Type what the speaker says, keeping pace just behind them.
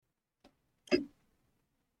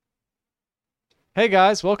Hey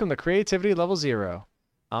guys, welcome to Creativity Level Zero.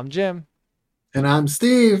 I'm Jim, And I'm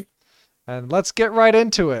Steve. and let's get right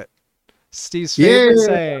into it. Steve's favorite Yeah.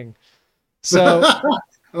 saying. So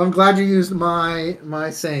I'm glad you used my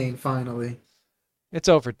saying finally. it's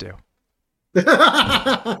overdue.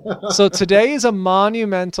 So today is a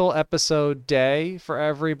monumental episode day for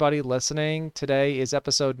everybody listening. Today is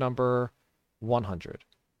episode number 100.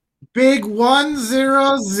 Big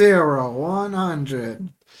 100.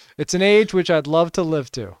 It's an age which I'd love to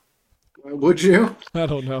live to. Would you? I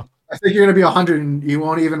don't know. I think you're gonna be 100 and you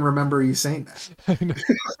won't even remember you saying that.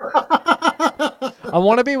 I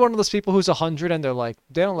want to be one of those people who's 100 and they're like,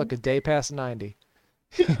 they don't look a day past 90.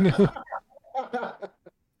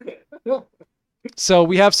 So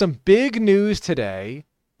we have some big news today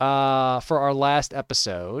for our last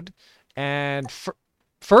episode. And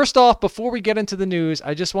first off, before we get into the news,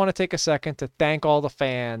 I just want to take a second to thank all the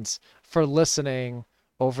fans for listening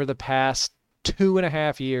over the past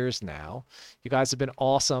 2.5 years now. You guys have been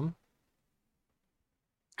awesome.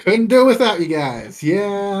 Couldn't do without you guys.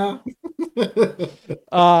 Yeah.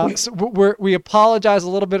 So we apologize a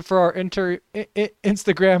little bit for our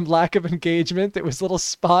Instagram lack of engagement. It was a little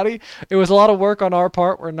spotty. It was a lot of work on our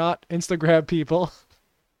part. We're not Instagram people.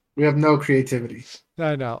 We have no creativity.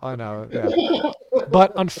 I know. Yeah.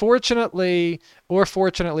 But unfortunately, or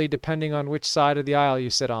fortunately, depending on which side of the aisle you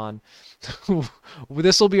sit on,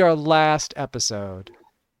 this will be our last episode.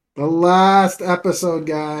 The last episode,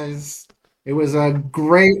 guys. It was a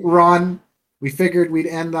great run. We figured we'd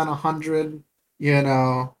end on 100. You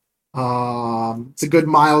know, it's a good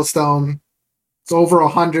milestone. It's over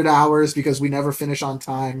 100 hours because we never finish on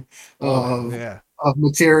time Oh, of yeah. of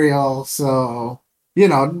material. So,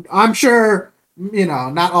 I'm sure,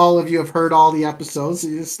 not all of you have heard all the episodes.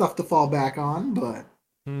 There's stuff to fall back on, but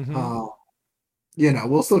Mm-hmm. uh,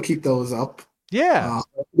 we'll still keep those up. Yeah.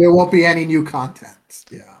 Uh, there won't be any new content.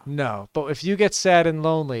 Yeah. No, but if you get sad and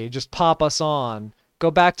lonely, just pop us on. Go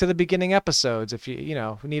back to the beginning episodes if you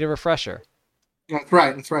need a refresher. That's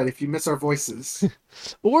right. That's right. If you miss our voices.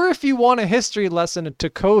 Or if you want a history lesson to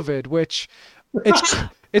COVID, which it's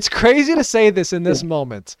it's crazy to say this in this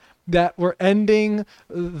moment that we're ending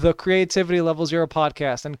the Creativity Level Zero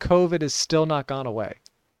podcast and COVID is still not gone away.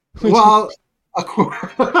 Well,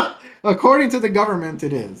 according to the government,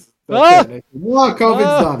 it is. That's Ah, it. Well, COVID's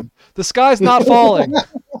ah, done. the sky's not falling.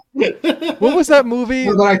 What was that movie?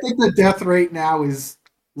 No, but I think the death rate now is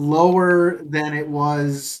lower than it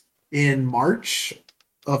was in March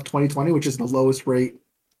of 2020, which is the lowest rate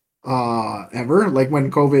ever, like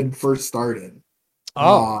when COVID first started.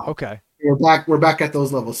 Oh, Uh okay. we're back at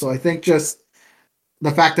those levels. So I think just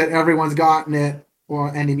the fact that everyone's gotten it or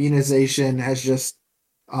an immunization has just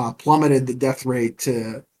plummeted the death rate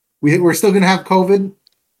to we're still gonna have COVID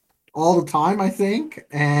all the time, I think,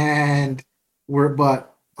 and we're but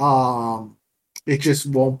it just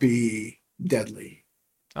won't be deadly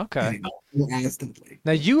Okay. anymore instantly.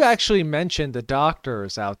 Now you actually mentioned the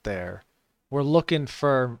doctors out there were looking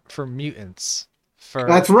for mutants for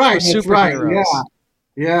That's right. That's right. superheroes.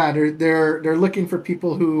 Yeah. They're looking for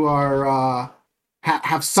people who are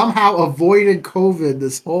have somehow avoided COVID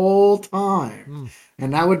this whole time, Hmm.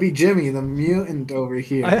 and that would be Jimmy, the mutant over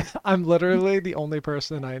here. I'm literally the only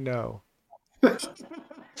person I know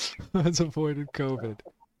that's avoided COVID.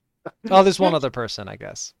 Oh, there's one other person, I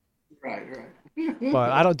guess. Right.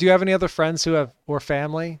 But I don't. Do you have any other friends who have or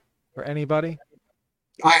family or anybody?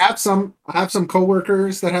 I have some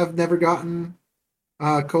coworkers that have never gotten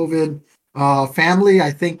COVID. Family,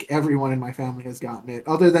 I think everyone in my family has gotten it,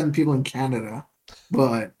 other than people in Canada.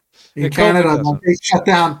 But Yeah, in COVID Canada, like,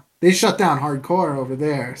 doesn't. they shut down hardcore over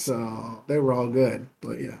there, so they were all good.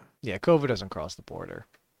 But yeah. Yeah, COVID doesn't cross the border.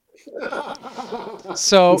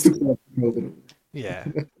 So It's the COVID. yeah.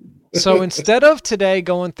 So instead of today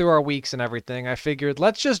going through our weeks and everything, I figured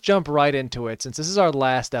let's just jump right into it since this is our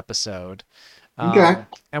last episode. Okay.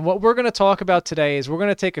 And what we're going to talk about today is we're going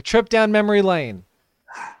to take a trip down memory lane.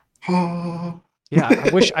 Oh. Yeah,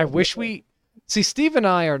 I wish we see Steve and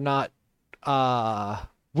I are not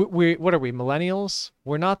we what are we, millennials?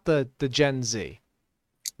 We're not the Gen Z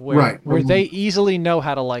where Right. where they easily know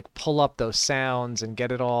how to like pull up those sounds and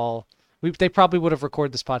get it all. They probably would have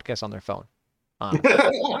recorded this podcast on their phone.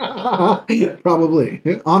 Honestly. Probably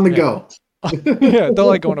on the Yeah. go. Yeah, they're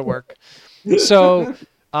like going to work. So,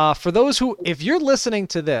 for those who, if you're listening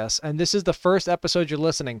to this and this is the first episode you're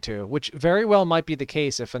listening to, which very well might be the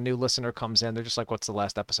case if a new listener comes in, they're just like, what's the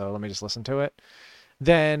last episode? Let me just listen to it.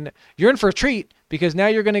 Then you're in for a treat because now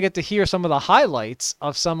you're going to get to hear some of the highlights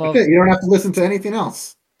of some Okay, of, you don't have to listen to anything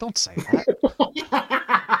else. don't say that.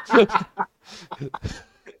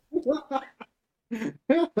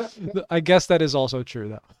 I guess that is also true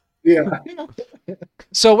though. Yeah.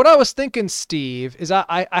 So what I was thinking, Steve, is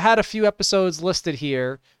I had a few episodes listed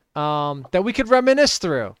here that we could reminisce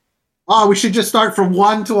through. Oh, we should just start from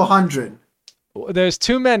 1 to 100. There's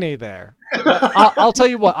too many there. But I'll tell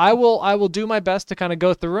you what, I will do my best to kind of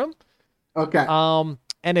go through them. Okay.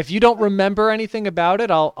 And if you don't remember anything about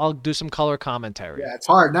it, I'll do some color commentary. Yeah, it's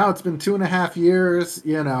hard. Now it's been 2.5 years.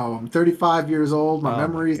 I'm 35 years old. My Oh my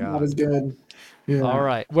memory's not God. as good. Yeah. All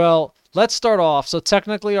right. Well, let's start off. So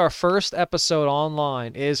technically our first episode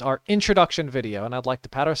online is our introduction video, and I'd like to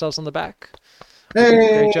pat ourselves on the back. We did a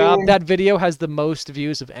Hey. great job. That video has the most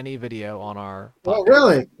views of any video on our Oh, podcast.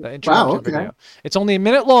 really? The introduction Wow, okay. video. It's only a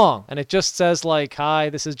minute long, and it just says like, "Hi,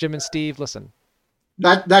 this is Jim and Steve. Listen."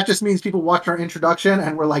 That just means people watch our introduction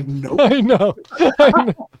and we're like, nope. I know. I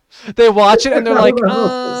know. They watch it and they're like,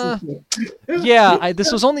 yeah,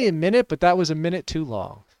 this was only a minute, but that was a minute too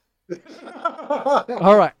long.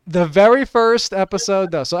 All right. The very first episode,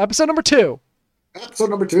 though. So episode number 2. Episode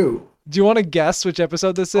number 2. Do you want to guess which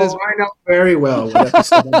episode this is? Oh, I know very well what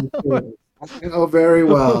episode number 2 is. I know very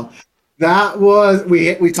well. That was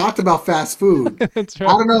we talked about fast food. That's I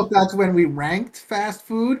right. don't know if that's when we ranked fast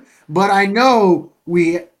food, but I know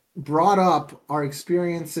we brought up our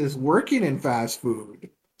experiences working in fast food.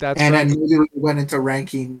 That's And right. then maybe we went into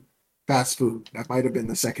ranking fast food. That might have been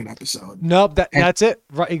the second episode. Nope, that's it.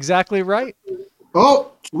 Right, exactly right.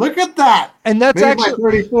 Oh, look at that. And that's Maybe actually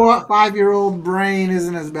my 35-year-old brain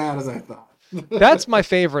isn't as bad as I thought. that's my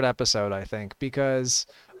favorite episode, I think, because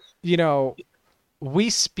we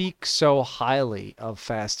speak so highly of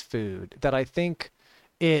fast food that I think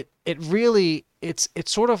it's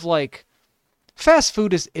sort of like fast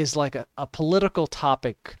food is like a political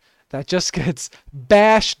topic that just gets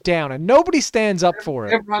bashed down and nobody stands up for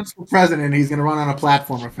it. If runs for president, he's going to run on a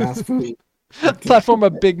platform of fast food. Platform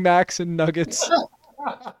of Big Macs and nuggets.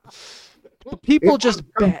 People just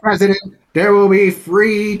president, there will be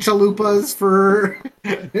free chalupas for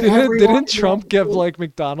didn't Trump give like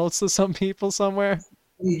McDonald's to some people somewhere?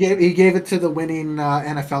 He gave it to the winning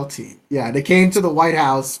NFL team. Yeah, they came to the White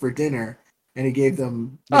House for dinner, and he gave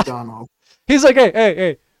them McDonald's. He's like,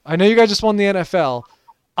 hey, I know you guys just won the NFL.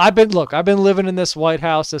 I've been living in this White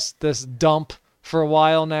House, this dump for a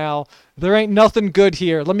while now. There ain't nothing good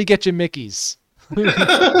here. Let me get you Mickey's.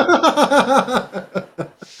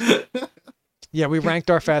 Yeah, we ranked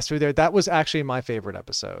our fast food there. That was actually my favorite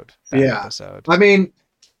episode. Episode. I mean,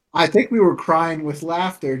 I think we were crying with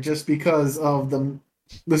laughter just because of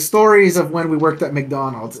the stories of when we worked at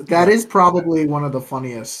McDonald's. That is probably one of the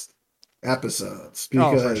funniest episodes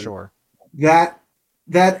because for sure. That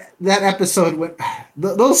episode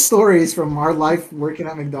those stories from our life working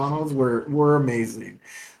at McDonald's were amazing.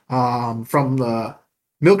 From the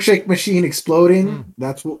milkshake machine exploding,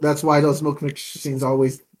 that's why those milk machines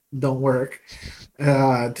always don't work.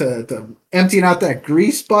 To emptying out that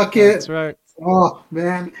grease bucket. That's right. Oh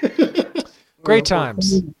man. Great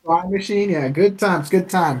times. Fry machine, yeah, good times. What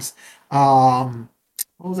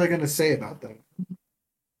was I gonna say about that?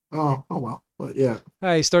 Oh well, but yeah.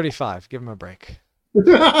 Hey, he's 35. Give him a break.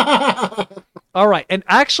 All right, and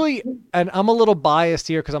I'm a little biased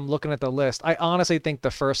here because I'm looking at the list. I honestly think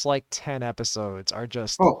the first like 10 episodes are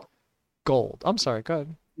just gold. I'm sorry, go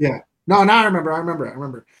ahead. Yeah, no, I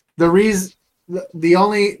remember. The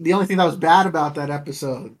only thing that was bad about that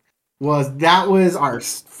episode was that was our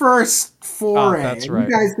first foray. Oh, that's right.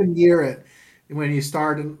 You guys can hear it when you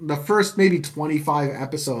started the first maybe 25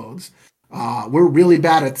 episodes. We're really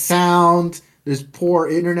bad at sound. There's poor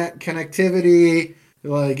internet connectivity.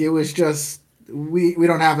 Like it was just we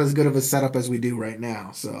don't have as good of a setup as we do right now.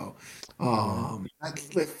 So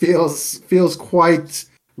it feels quite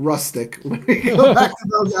rustic when we go back to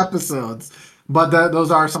those episodes. But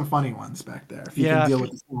those are some funny ones back there. If you can deal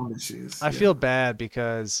with the sound issues. I feel bad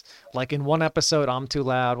because, like, in one episode I'm too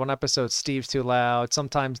loud, one episode Steve's too loud.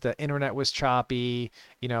 Sometimes the internet was choppy.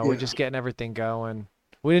 We're just getting everything going.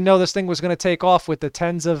 We didn't know this thing was going to take off with the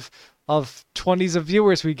tens of 20s of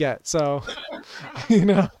viewers we get. So,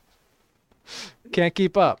 can't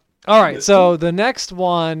keep up. All right. So the next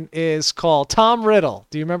one is called Tom Riddle.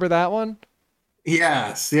 Do you remember that one?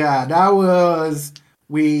 Yes. Yeah. That was.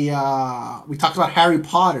 We talked about Harry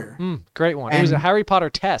Potter. Great one. It was a Harry Potter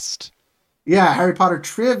test. Yeah, Harry Potter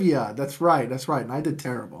trivia. That's right. And I did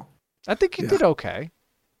terrible. I think you did okay.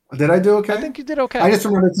 Did I do okay? I think you did okay. I just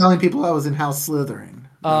remember telling people I was in House Slytherin.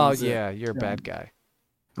 Oh, yeah. You're a bad guy.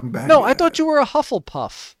 I'm bad. No, I thought you were a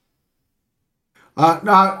Hufflepuff.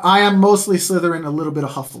 No, I am mostly Slytherin, a little bit of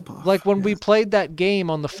Hufflepuff. Like when we played that game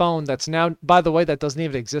on the phone that's now, by the way, that doesn't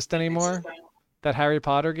even exist anymore. that Harry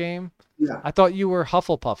Potter game. Yeah. I thought you were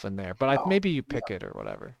Hufflepuff in there, but No, maybe you pick it or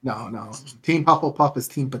whatever. no, no. Team Hufflepuff is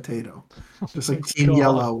Team Potato, just My like Team God.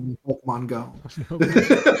 Yellow in Pokemon Go.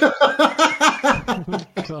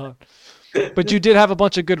 God. But you did have a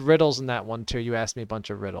bunch of good riddles in that one too. You asked me a bunch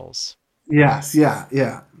of riddles. Yes, yeah,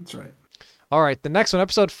 yeah. That's right. All right, the next one,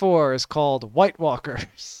 episode 4, is called White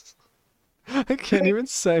Walkers. I can't even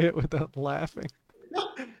say it without laughing.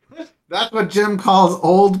 That's what Jim calls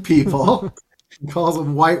old people. He calls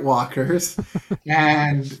them White Walkers.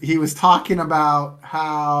 And he was talking about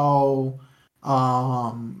how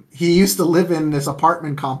he used to live in this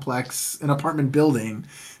apartment complex, an apartment building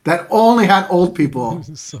that only had old people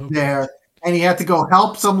So there. And he had to go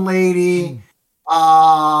help some lady.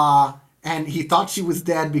 And he thought she was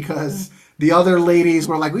dead because the other ladies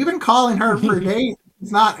were like, we've been calling her for days.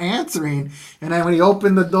 She's not answering. And then when he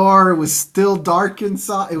opened the door, it was still dark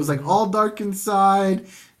inside. It was like all dark inside.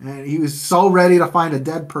 And he was so ready to find a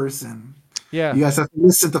dead person. yeah. You guys have to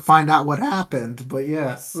listen to find out what happened. But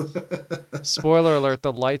yes. Spoiler alert,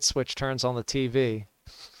 the light switch turns on the TV,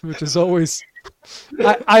 which is always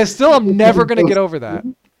I still am never gonna get over that.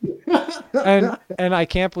 And I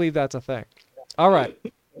can't believe that's a thing. All right.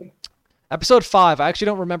 Episode 5, I actually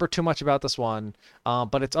don't remember too much about this one,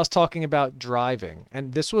 but it's us talking about driving.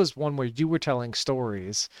 And this was one where you were telling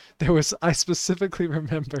stories. I specifically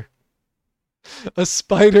remember a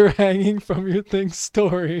spider hanging from your thing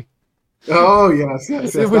story. Oh, yes, yes,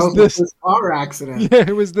 yes. It was this car accident. Yeah,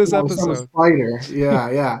 it was this It was from a episode. spider. Yeah,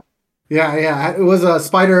 yeah. Yeah, yeah. It was a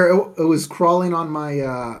spider. It was crawling on my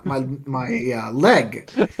leg,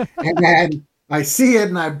 and then I see it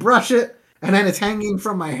and I brush it, and then it's hanging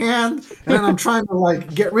from my hand, and then I'm trying to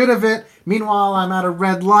like get rid of it. Meanwhile, I'm at a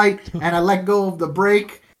red light, and I let go of the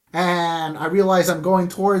brake, and I realize I'm going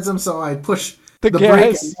towards him, so I push The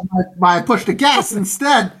brake. gas. And I pushed the gas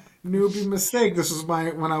instead. Newbie mistake. This was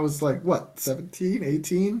when I was like what, 17,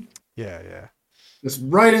 18? Yeah, yeah. Just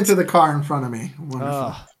right into the car in front of me.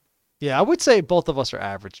 Wonderful. Yeah, I would say both of us are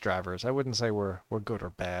average drivers. I wouldn't say we're good or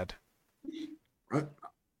bad.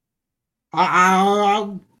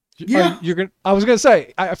 Yeah. I was gonna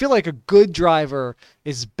say, I feel like a good driver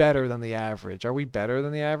is better than the average. Are we better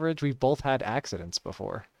than the average? We've both had accidents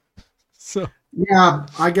before. So Yeah,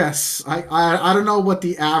 I guess. I don't know what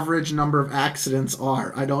the average number of accidents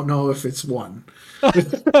are. I don't know if it's one.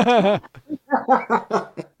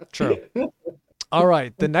 true. All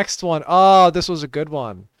right, the next one. Oh, this was a good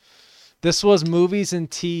one. This was movies and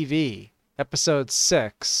TV, episode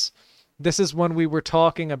 6. This is when we were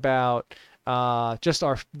talking about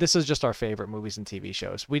this is just our favorite movies and TV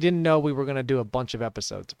shows. We didn't know we were going to do a bunch of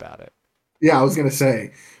episodes about it. Yeah, I was gonna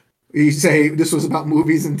say. You say this was about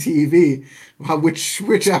movies and TV.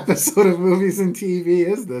 Which episode of movies and TV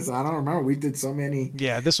is this? I don't remember. We did so many.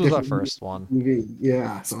 Yeah, this was our first one. TV.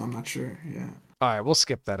 Yeah, so I'm not sure. Yeah. All right, we'll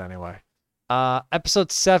skip that anyway.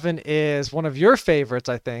 Episode 7 is one of your favorites,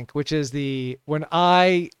 I think, which is when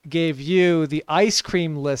I gave you the ice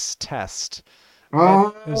cream list test. It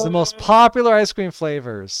was the most popular ice cream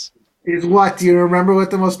flavors. Is what? Do you remember what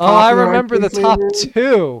the most Oh, popular I remember the ice cream top flavor is?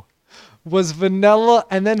 2 was vanilla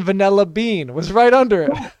and then vanilla bean was right under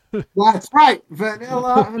it. That's right.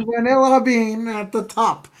 Vanilla and vanilla bean at the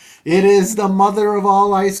top. It is the mother of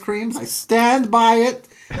all ice creams. I stand by it.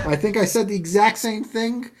 I think I said the exact same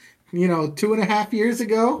thing, 2.5 years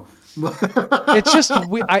ago. It's just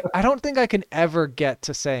I don't think I can ever get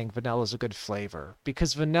to saying vanilla is a good flavor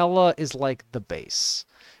because vanilla is like the base.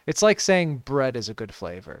 It's like saying bread is a good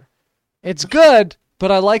flavor. It's good,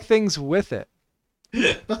 but I like things with it.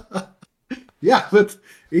 Yeah, but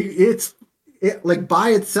it's like by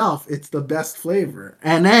itself, it's the best flavor,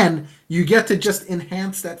 and then you get to just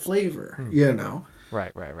enhance that flavor.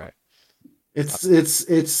 Right. It's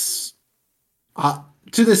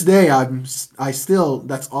to this day I still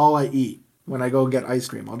that's all I eat when I go get ice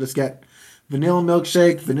cream. I'll just get vanilla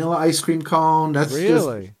milkshake, vanilla ice cream cone. That's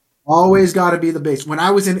Really? just always got to be the base. When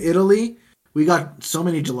I was in Italy, we got so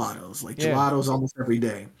many gelatos, gelatos almost every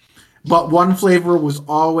day. But one flavor was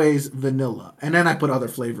always vanilla, and then I put other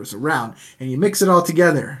flavors around, and you mix it all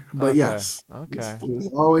together. But Okay. yes, Okay. it was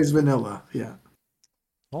always vanilla. Yeah.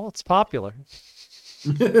 Well, it's popular.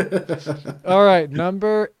 All right,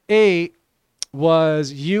 number 8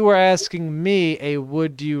 was you were asking me a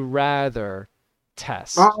would you rather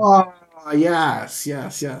test. Oh,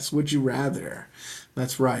 yes. Would you rather?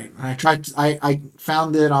 That's right. I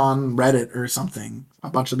found it on Reddit or something. A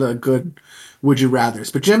bunch of the good would you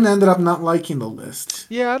rathers. But Jim ended up not liking the list.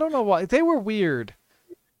 Yeah, I don't know why. They were weird.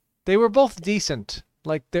 They were both decent.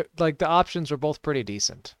 Like the options were both pretty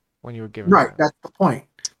decent when you were giving Right, them. that's the point.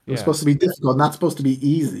 It was Yeah. supposed to be difficult, not supposed to be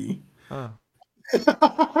easy. Huh.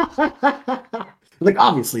 Like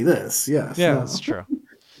obviously this, yes, Yeah, no. that's true.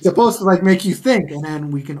 It's supposed to like make you think, and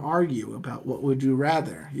then we can argue about what would you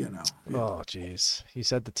rather. Yeah. Oh, jeez. He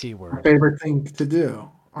said the T My word. favorite thing to do,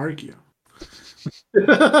 argue.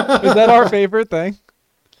 Is that our favorite thing?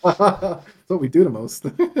 That's what we do the most.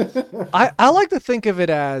 I like to think of it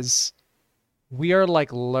as we are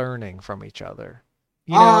like learning from each other.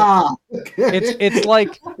 You know, Okay.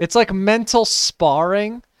 it's like mental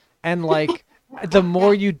sparring, and like the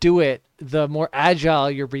more you do it, the more agile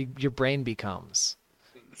your brain becomes.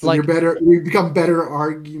 So Like, you're better. You become better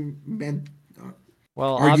argument.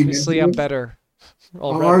 well, obviously I'm Argumentative. better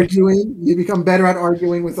already. Arguing. You become better at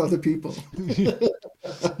arguing with other people.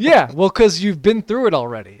 Yeah, well, because you've been through it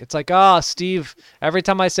already. It's like, ah, Steve, every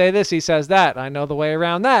time I say this, he says that. I know the way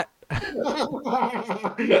around that.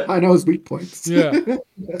 I know his weak points. Yeah.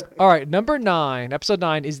 All right, number 9, episode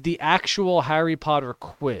 9 is the actual Harry Potter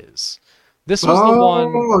quiz. This was the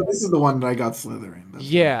one. Oh, this is the one that I got Slytherin. That's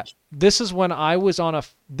Yeah, right. this is when I was on a.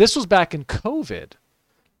 This was back in COVID,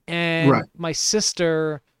 and Right. my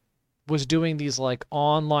sister was doing these like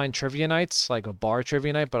online trivia nights, like a bar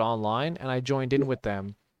trivia night, but online, and I joined in with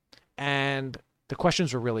them, and the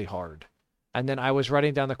questions were really hard, and then I was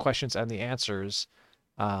writing down the questions and the answers,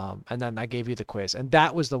 and then I gave you the quiz, and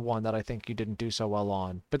that was the one that I think you didn't do so well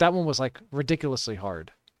on, but that one was like ridiculously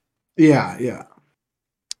hard. Yeah, yeah.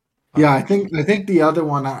 Uh, Yeah, I think the other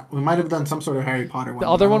one we might have done some sort of Harry Potter the one,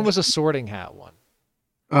 but other I'm one not was sure. a Sorting Hat one.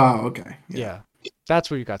 Oh, okay. Yeah. Yeah, that's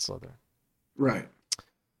where you got Slytherin. Right.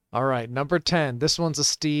 All right, number 10. This one's a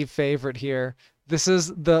Steve favorite here. This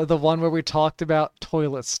is the one where we talked about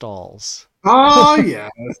toilet stalls. Oh yeah.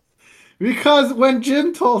 Because when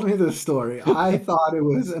Jim told me this story, I thought it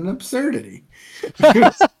was an absurdity.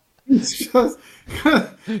 It's just,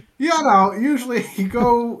 usually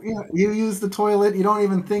you use the toilet, you don't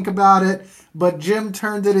even think about it, but Jim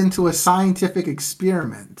turned it into a scientific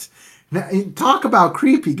experiment. Now, talk about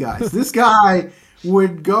creepy, guys. This guy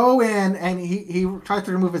would go in and he tried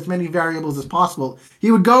to remove as many variables as possible.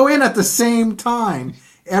 He would go in at the same time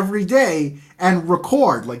every day and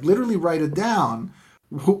record, like literally write it down.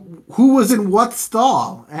 Who was in what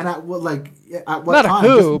stall and at what Not time?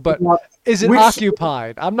 who, but is it which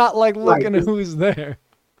occupied? I'm not like right. looking at who's there.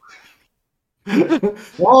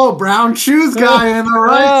 Oh, brown shoes guy in the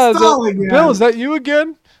right stall again. Bill, is that you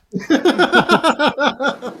again?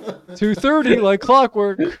 2:30, like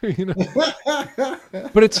clockwork.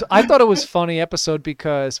 But I thought it was funny episode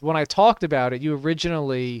because when I talked about it, you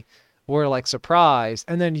originally were like surprised,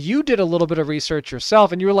 and then you did a little bit of research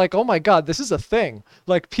yourself, and you were like, "Oh my god, this is a thing!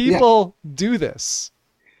 Like people do this."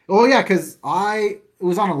 Oh yeah, because it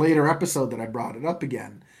was on a later episode that I brought it up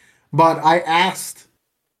again, but I asked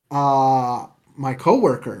my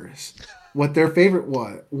coworkers what their favorite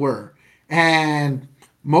were, and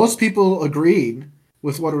most people agreed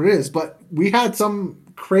with what it is, but we had some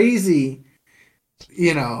crazy,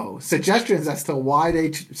 suggestions as to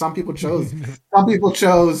why some people chose. Some people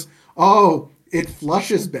chose, oh, it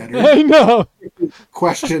flushes better. I know.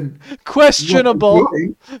 Questionable.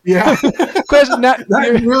 Yeah. Question that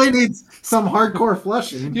really needs some hardcore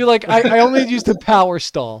flushing. You're like, I only use the power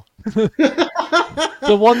stall.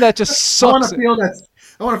 The one that just sucks. I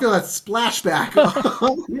want to feel that splashback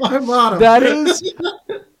on my bottom. That is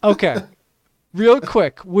okay. Real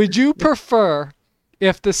quick, would you prefer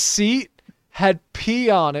if the seat had pee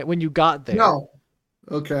on it when you got there? No.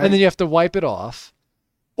 Okay. And then you have to wipe it off,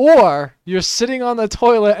 or you're sitting on the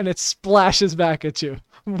toilet and it splashes back at you?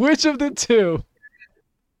 Which of the two?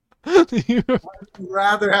 I'd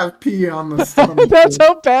rather have pee on the stomach. That's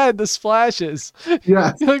how bad the splash is.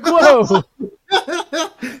 Yeah. You're like, whoa.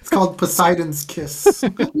 It's called Poseidon's Kiss.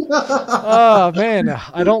 Oh, man.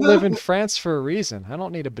 I don't live in France for a reason. I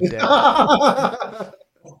don't need a bidet. All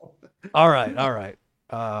right.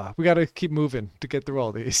 We got to keep moving to get through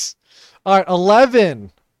all these. All right,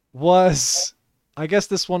 11 was, I guess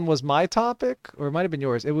this one was my topic, or it might have been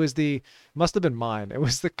yours. Must have been mine. It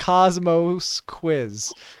was the Cosmos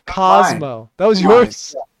quiz. Cosmo. That was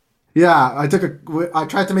yours? Yeah, I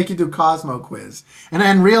tried to make you do Cosmo quiz, and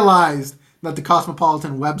then realized that the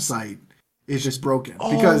Cosmopolitan website is just broken.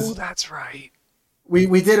 Oh, that's right.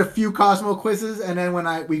 We did a few Cosmo quizzes, and then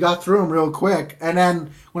when we got through them real quick, and then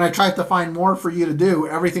when I tried to find more for you to do,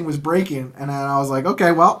 everything was breaking, and then I was like,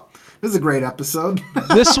 okay, well, this is a great episode.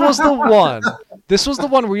 This was the one. This was the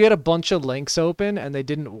one where you had a bunch of links open and they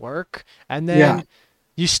didn't work, and then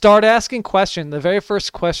you start asking questions. The very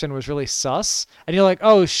first question was really sus, and you're like,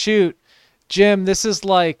 oh shoot, Jim, this is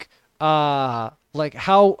like like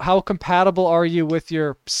how compatible are you with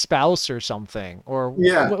your spouse or something or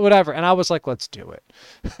Yeah. whatever. And I was like, let's do it.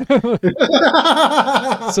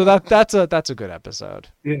 So that's a good episode.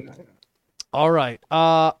 Yeah. All right.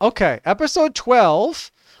 Okay. Episode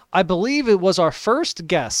 12. I believe it was our first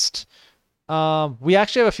guest. We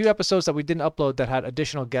actually have a few episodes that we didn't upload that had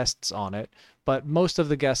additional guests on it, but most of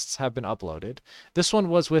the guests have been uploaded. This one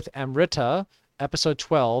was with Amrita, episode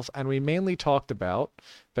 12, and we mainly talked about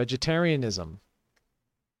vegetarianism.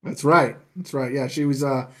 That's right. That's right. Yeah, she was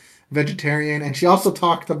a vegetarian, and she also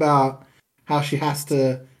talked about how she has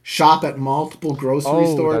to shop at multiple grocery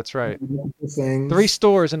Oh, stores, that's right. multiple 3 things.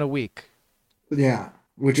 stores in a week. Yeah,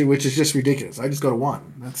 which is just ridiculous. I just go to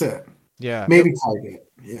one. That's it. Yeah. Maybe Target.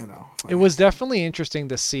 You know. It was definitely interesting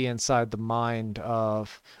to see inside the mind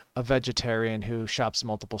of a vegetarian who shops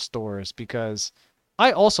multiple stores because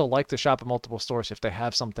I also like to shop at multiple stores if they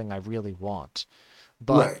have something I really want.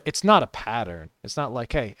 But Right. it's not a pattern. It's not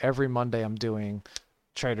like, hey, every Monday I'm doing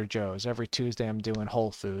Trader Joe's, every Tuesday I'm doing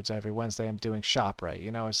Whole Foods, every Wednesday I'm doing ShopRite.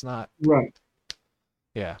 You know, it's not. Right.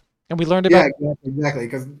 Yeah. And we learned Yeah, about. exactly.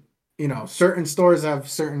 Because certain stores have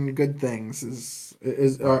certain good things.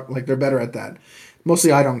 Like they're better at that.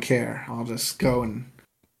 Mostly, I don't care. I'll just go and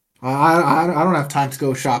I don't have time to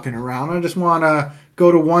go shopping around. I just want to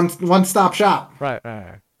go to one stop shop. Right.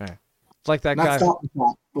 It's like that Not guy. stop and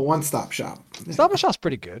shop, but one stop shop. Stop and Shop's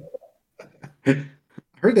pretty good. I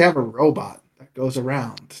heard they have a robot that goes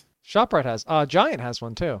around. ShopRite has. Giant has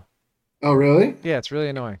one too. Oh, really? Yeah, it's really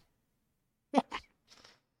annoying.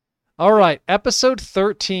 All right, episode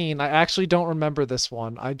 13. I actually don't remember this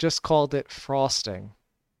one. I just called it frosting.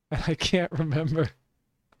 And I can't remember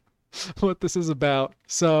what this is about.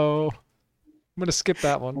 So I'm going to skip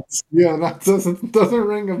that one. Yeah, that doesn't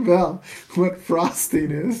ring a bell. What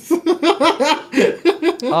frosting is?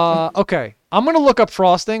 Okay. I'm going to look up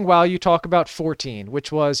frosting while you talk about 14,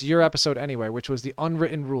 which was your episode anyway, which was the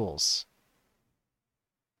unwritten rules.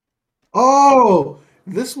 Oh,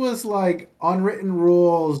 this was like unwritten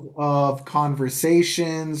rules of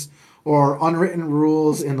conversations or unwritten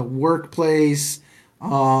rules in the workplace.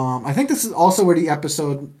 I think this is also where the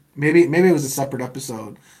episode maybe it was a separate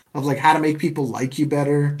episode of like how to make people like you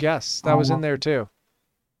better. Yes, that was in Um, there too.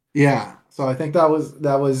 yeah, so I think that was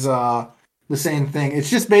the same thing. It's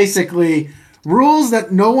just basically rules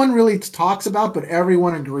that no one really talks about, but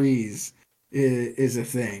everyone agrees is a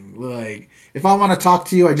thing. Like if I want to talk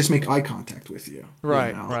to you, I just make eye contact with you.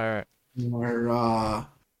 Right, right. Or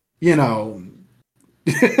you know,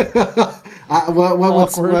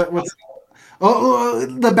 what's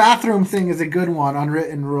the bathroom thing is a good one,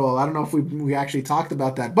 unwritten rule. I don't know if we actually talked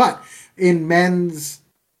about that, but in men's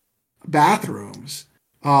bathrooms,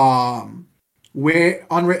 where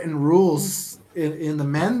unwritten rules in the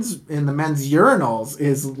men's urinals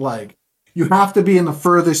is like you have to be in the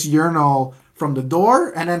furthest urinal from the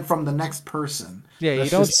door and then from the next person. Yeah,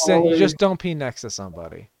 That's just you always, just don't pee next to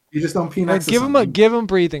somebody. you just don't pee Like, next to someone. give them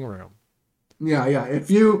breathing room. Yeah.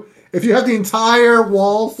 If you have the entire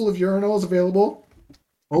wall full of urinals available,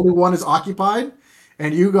 only one is occupied,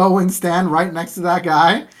 and you go and stand right next to that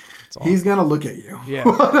guy, It's awful. he's gonna look at you. Yeah,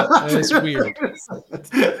 it's weird.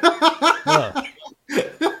 Ugh.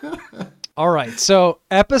 All right, so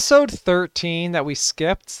episode 13 that we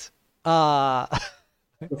skipped. The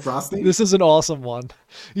frosting. This is an awesome one.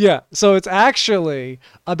 Yeah, so it's actually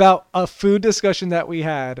about a food discussion that we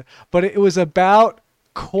had, but it was about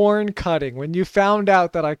corn cutting. When you found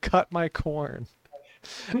out that I cut my corn,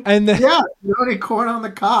 and then Yeah, you don't eat corn on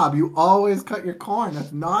the cob. You always cut your corn.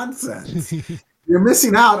 That's nonsense. You're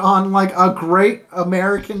missing out on like a great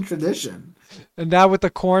American tradition. and now with the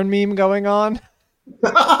corn meme going on,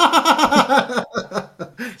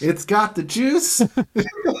 It's got the juice.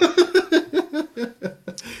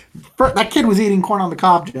 That kid was eating corn on the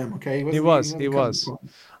cob, Jim. Okay, He wasn't was, eating he any kind of was. corn.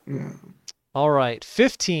 Yeah. All right,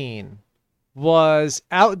 15 was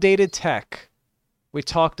outdated tech. We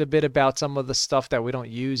talked a bit about some of the stuff that we don't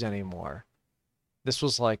use anymore. This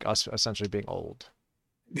was like us essentially being old.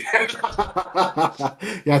 Yeah,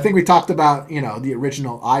 I think we talked about the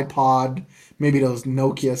original iPod, maybe those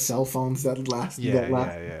Nokia cell phones that lasted Yeah.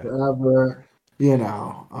 forever.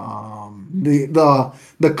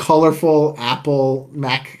 The colorful Apple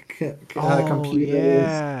Mac computers.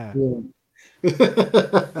 Yeah. Yeah.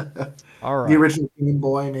 All The right. original Game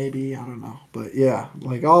Boy, maybe, I don't know, but yeah,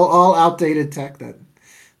 like all outdated tech that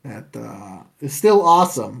is still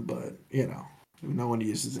awesome, but no one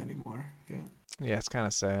uses anymore. Yeah. Yeah, it's kind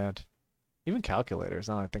of sad. Even calculators,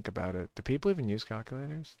 now that I think about it. Do people even use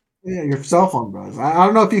calculators? Yeah, your cell phone, bros. I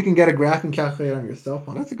don't know if you can get a graphing calculator on your cell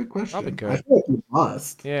phone. That's a good question. Probably I could. feel like you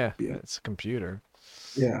must. Yeah, Yeah. it's a computer.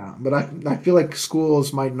 Yeah, but I feel like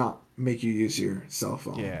schools might not make you use your cell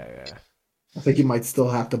phone. Yeah, yeah. I think you might still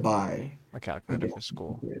have to buy A a calculator for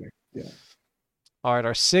school. calculator. Yeah. All right,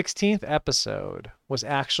 our 16th episode was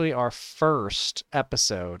actually our first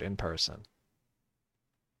episode in person.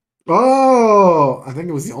 Oh, I think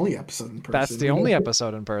it was the only episode in That's person. the only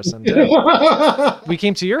episode in person, too. We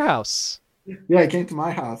came to your house. Yeah, he came to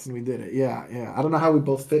my house and we did it. Yeah, yeah. I don't know how we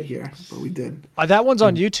both fit here, but we did. That one's on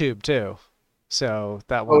And YouTube, too. So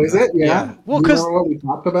that oh, one, is it? yeah. Yeah. Well, Do you because, remember what we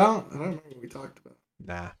talked about? I don't remember what we talked about.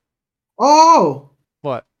 nah. Oh,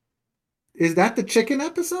 What? is that the chicken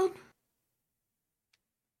episode?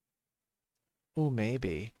 Oh,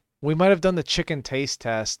 maybe. We might have done the chicken taste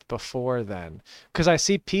test before then. Because I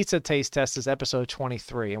see pizza taste test is episode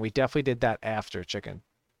 23, and we definitely did that after chicken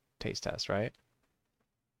taste test, right?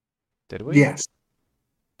 Did we? Yes,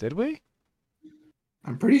 Did we?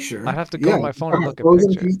 I'm pretty sure. I'd have to go Yeah, on my phone and look at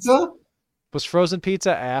frozen pictures. pizza. Was frozen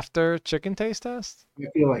pizza after chicken taste test? I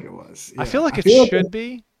feel like it was. I Yeah, feel like it should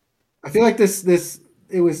be. I feel like this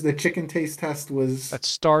it was the chicken taste test was. That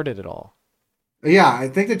started it all. Yeah, I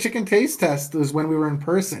think the chicken taste test was when we were in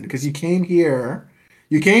person because you came here.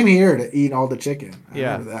 You came here to eat all the chicken. I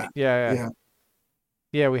Yeah. remember that. Yeah, yeah. Yeah,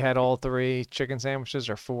 Yeah, we had all 3 chicken sandwiches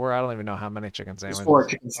or 4. I don't even know how many chicken it was sandwiches. 4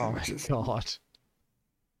 chicken Oh my sandwiches. god.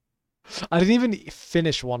 I didn't even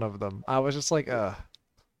finish one of them. I was just like, I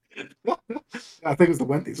think it was the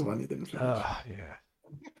Wendy's one you didn't finish. yeah.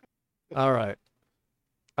 All right.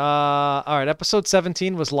 All right. Episode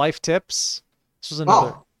 17 was life tips. This was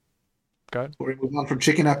another. Oh, Go ahead. we move on from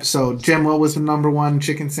chicken episode. Jim, what was the #1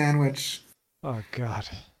 chicken sandwich? Oh God.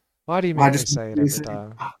 Why do you I make me just say it every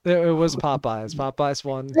time? It was Popeyes. Popeyes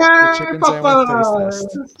won the Yeah, chicken sandwich taste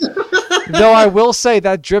test. Though I will say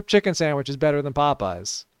that drip chicken sandwich is better than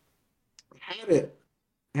Popeyes. Had it,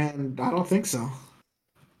 and I don't think so.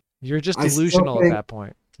 You're just I still delusional at think- that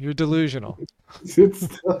point. You're delusional. It's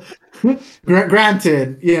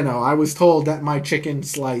granted, I was told that my chicken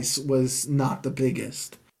slice was not the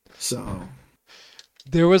biggest. So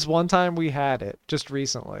There was one time we had it just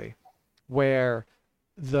recently where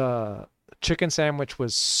the chicken sandwich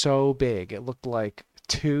was so big it looked like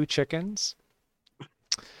 2 chickens.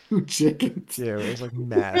 2 chickens. Yeah, it was like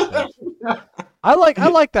massive. I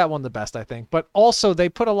like that one the best, I think. But also they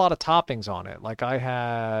put a lot of toppings on it. Like I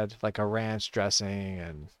had like a ranch dressing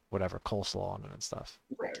and whatever coleslaw on it and stuff.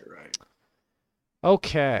 Right.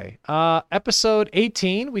 Okay. Episode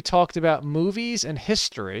 18, we talked about movies and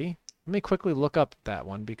history. Let me quickly look up that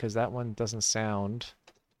one because that one doesn't sound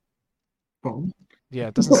Boom. yeah,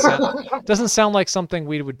 it doesn't sound like something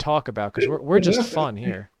we would talk about because we're just fun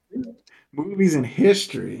here. Movies and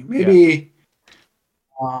history. Maybe.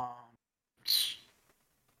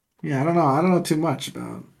 Yeah, I don't know. I don't know too much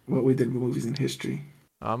about what we did with movies and history.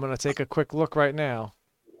 I'm gonna take a quick look right now.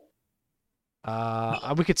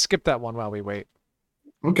 We could skip that one while we wait.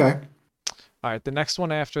 Okay. All right, the next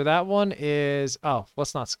one after that one is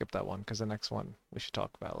let's not skip that one because the next one we should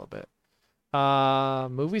talk about a little bit.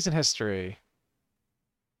 Movies and history.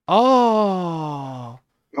 Oh,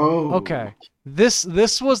 Oh. okay. This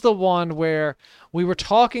was the one where we were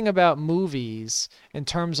talking about movies in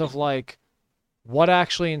terms of like what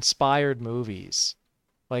actually inspired movies.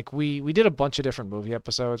 Like we did a bunch of different movie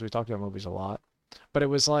episodes. We talked about movies a lot, but it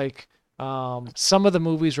was like some of the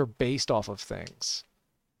movies were based off of things.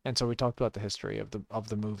 And so we talked about the history of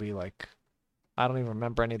the movie. Like, I don't even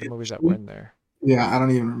remember any of the movies that were in there. Yeah, I don't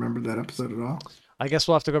even remember that episode at all. I guess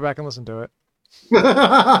we'll have to go back and listen to it.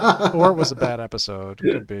 Or it was a bad episode.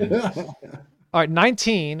 Could be. All right,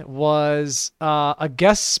 19 was a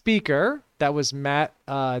guest speaker. That was Matt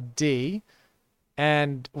D.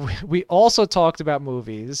 And we also talked about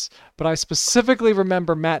movies, but I specifically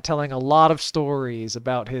remember Matt telling a lot of stories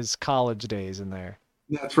about his college days in there.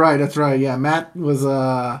 That's right. Yeah, Matt was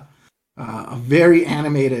a very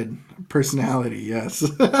animated personality. Yes.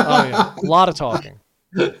 Oh yeah, a lot of talking.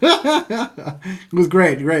 It was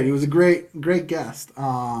great. He was a great guest.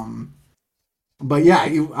 But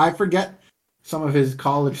yeah, I forget some of his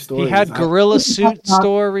college stories. He had gorilla suit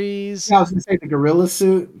stories. Yeah, I was gonna say the gorilla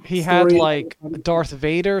suit. He had story. like a Darth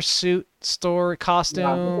Vader suit story costume.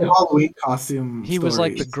 Yeah, the Halloween costume. He was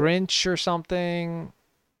like the stories. Grinch or something.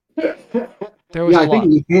 There was Yeah, a I think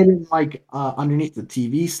lot. he hid him like underneath the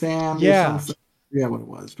TV stand. Yeah. Or something. Yeah, what it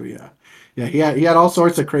was, but yeah. He had all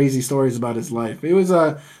sorts of crazy stories about his life. It was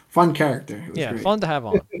a fun character. It was Yeah, great. fun to have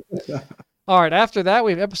on. All right, after that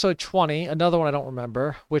we have episode 20, another one I don't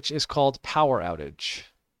remember, which is called Power Outage.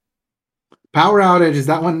 Power outage is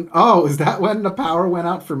that when? Oh, is that when the power went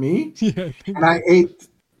out for me Yeah. and I ate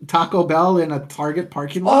Taco Bell in a Target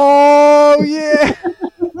parking lot? Oh yeah.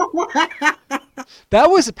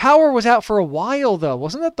 Power was out for a while though.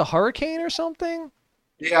 Wasn't that the hurricane or something?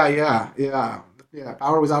 Yeah.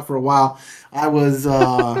 Power was out for a while. I was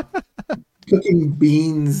cooking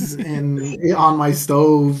beans on my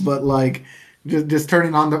stove, but like just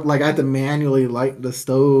turning on the like I had to manually light the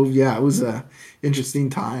stove. Yeah, it was a interesting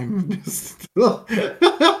time.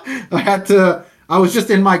 I was just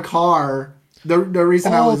in my car. The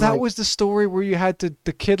reason I Oh, was that like was the story where you had to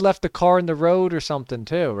the kid left the car in the road or something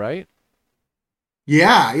too, right?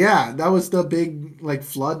 yeah, that was the big like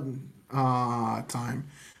flood time.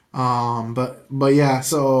 But yeah,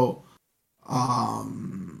 so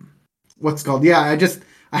um what's it called? Yeah,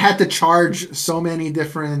 I had to charge so many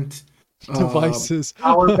different uh Devices.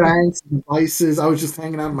 power banks and devices. I was just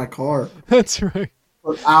hanging out in my car That's right.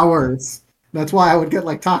 for hours. That's why I would get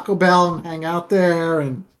like Taco Bell and hang out there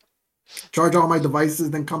and charge all my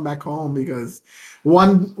devices, then come back home because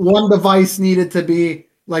one device needed to be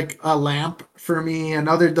like a lamp for me.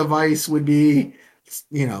 Another device would be,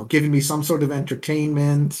 giving me some sort of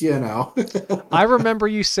entertainment. I remember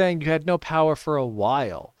you saying you had no power for a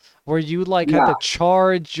while, where you like had Yeah. to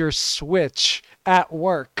charge your Switch at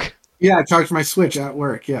work. Yeah, I charged my Switch at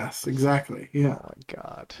work. Yes, exactly. Yeah. Oh my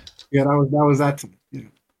God. Yeah, that was that time. Yeah.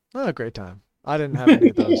 What a great time. I didn't have any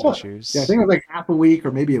of those Yeah, I issues. think it was like half a week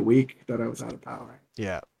or maybe a week that I was out of power.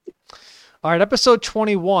 Yeah. All right, episode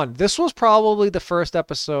 21. This was probably the first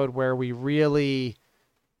episode where we really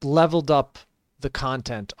leveled up the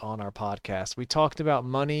content on our podcast. We talked about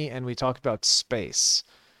money and we talked about space.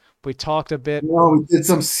 We talked a bit We did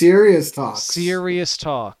some serious talks. serious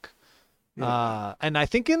talk. Yeah. And I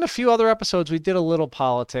think in a few other episodes we did a little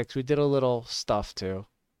politics. We did a little stuff too.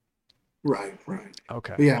 Right.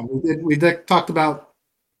 Okay. But yeah, we did talked about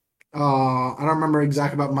I don't remember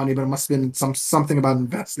exactly about money, but it must have been something about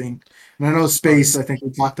investing. And I know space, I think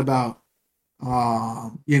we talked about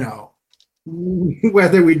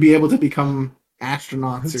whether we'd be able to become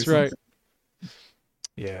astronauts That's or right. something.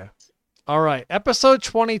 Yeah. All right. Episode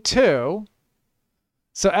 22.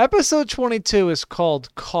 So episode 22 is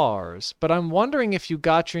called Cars, but I'm wondering if you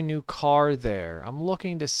got your new car there. I'm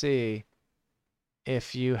looking to see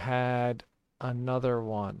if you had another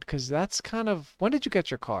one because that's kind of when did you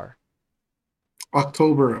get your car?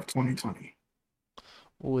 October of 2020.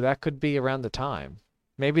 Ooh, that could be around the time.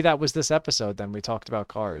 Maybe that was this episode then we talked about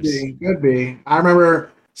cars. Yeah, it could be. I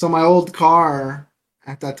remember so my old car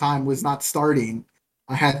at that time was not starting.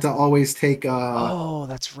 I had to always take a Oh,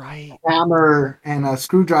 that's right. hammer and a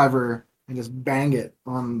screwdriver and just bang it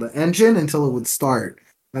on the engine until it would start.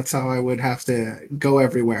 That's how I would have to go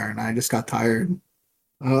everywhere, and I just got tired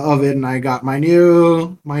of it. And I got my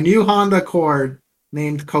new Honda Accord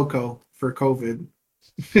named Coco for COVID.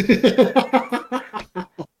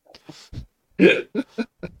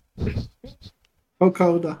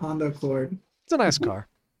 Coco, the Honda Accord. It's a nice car.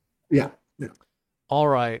 Yeah. All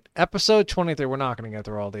right. Episode 23. We're not going to get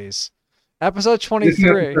through all these. Episode Just have to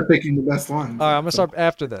 23. start picking the best ones. All right, I'm going to start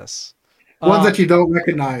after this. Ones that you don't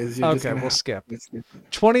recognize. You're just Okay, gonna we'll have skip. to skip.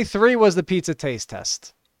 23 was the pizza taste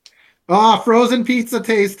test. Frozen pizza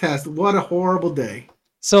taste test. What a horrible day.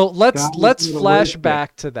 So let's That was the flash worst day.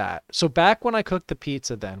 back to that. So back when I cooked the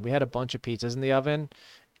pizza then, we had a bunch of pizzas in the oven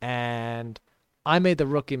and I made the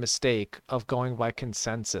rookie mistake of going by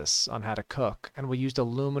consensus on how to cook and we used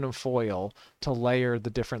aluminum foil to layer the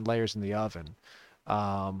different layers in the oven.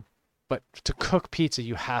 But to cook pizza,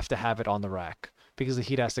 you have to have it on the rack because the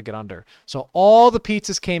heat has to get under. So all the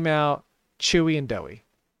pizzas came out chewy and doughy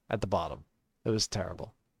at the bottom. It was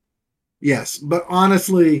terrible. Yes, but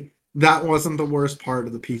honestly, that wasn't the worst part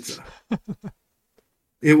of the pizza.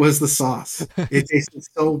 It was the sauce. It tasted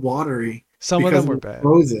so watery Some of because them were it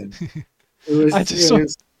was bad. frozen. It was I just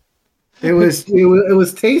it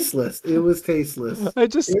was tasteless. It was tasteless. I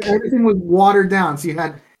just Everything was watered down. So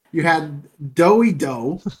you had doughy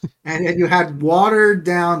dough, and then you had watered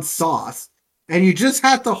down sauce, and you just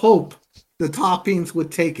had to hope the toppings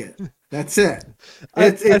would take it. That's it.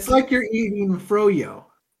 It's like you're eating froyo,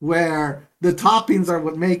 where the toppings are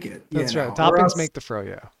what make it. That's right. Or Toppings else- make the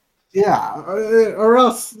froyo. Yeah, or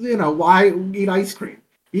else why eat ice cream?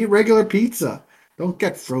 Eat regular pizza. Don't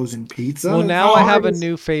get frozen pizza. Well, It's now how I hard have a it is.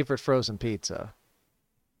 new favorite frozen pizza,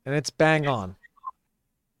 and it's bang on.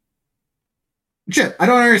 Shit, I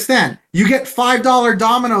don't understand. You get $5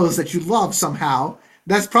 Domino's that you love somehow.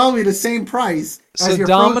 That's probably the same price as So your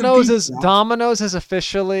Domino's frozen is pizza. Domino's is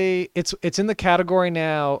officially it's in the category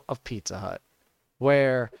now of Pizza Hut,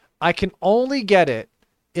 where I can only get it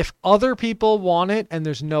if other people want it and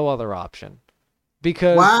there's no other option.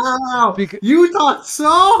 Because Wow, Beca- you talk so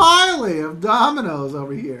highly of Domino's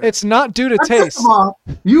over here. it's not due to First taste. of all,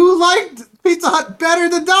 you liked Pizza Hut better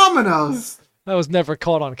than Domino's. That was never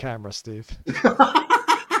caught on camera, Steve.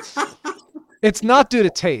 It's not due to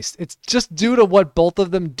taste. It's just due to what both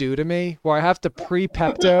of them do to me, where I have to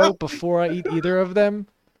pre-Pepto before I eat either of them,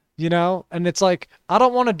 you know? And it's like, I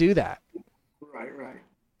don't want to do that. Right, right.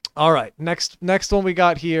 All right, next one we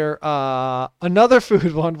got here, another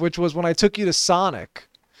food one, which was when I took you to Sonic.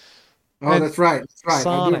 Oh, And that's right. That's right. I do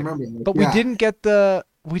Sonic. remember that. But Yeah. we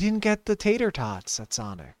didn't get the tater tots at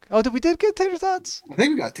Sonic. Oh, we did get tater tots? I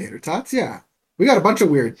think we got tater tots. Yeah. We got a bunch of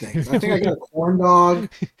weird things. I think I got a corn dog.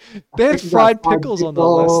 They I had think we got fried pickles on the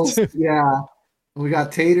list. pickles. Yeah. We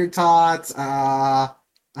got tater tots. I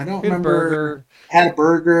don't We had a remember. burger. Had a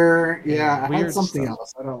burger. Yeah, Yeah. I weird had something stuff.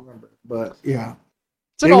 else. I don't remember. But yeah.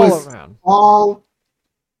 It's an It all was around. all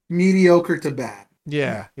mediocre to bad.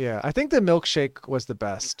 Yeah, yeah. I think the milkshake was the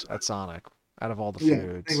best at Sonic out of all the Yeah.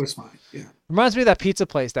 foods. It was fine. Yeah. Reminds me of that pizza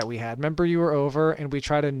place that we had. Remember you were over and we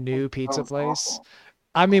tried a new pizza was place? awful.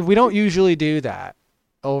 I mean, we don't usually do that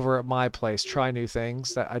over at my place. Try new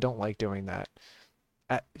things. That I don't like doing that.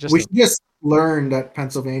 We should just learn that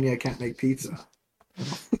Pennsylvania can't make pizza.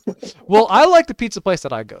 Well, I like the pizza place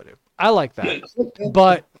that I go to. I like that.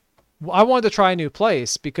 But I wanted to try a new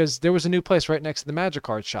place because there was a new place right next to the Magic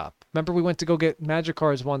Card shop. Remember we went to go get Magic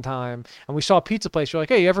Cards one time and we saw a pizza place. You're like,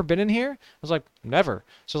 hey, you ever been in here? I was like, never.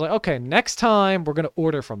 So I was like, okay, next time we're going to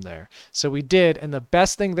order from there. So we did. And the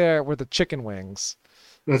best thing there were the chicken wings.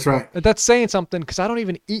 That's right. That's saying something because I don't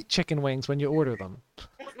even eat chicken wings when you order them.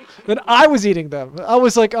 Then I was eating them. I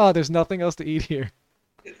was like, oh, there's nothing else to eat here.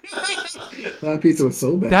 That pizza was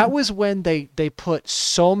so bad. That was when they put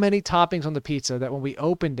so many toppings on the pizza that when we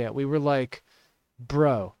opened it, we were like,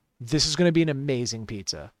 bro, this is going to be an amazing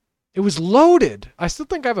pizza. It was loaded. I still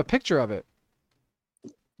think I have a picture of it.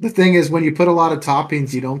 The thing is, when you put a lot of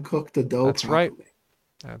toppings, you don't cook the dough. That's right. properly.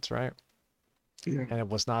 That's right. Yeah. And it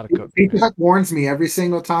was not a cook. Pizza Hut warns me every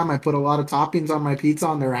single time I put a lot of toppings on my pizza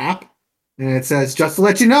on their app, and it says, "Just to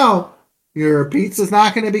let you know, your pizza's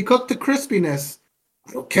not going to be cooked to crispiness."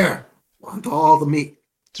 I don't care. I want all the meat.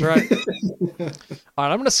 That's right. All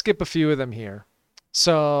right, I'm going to skip a few of them here.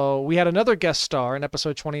 So we had another guest star in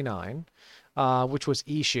episode 29, which was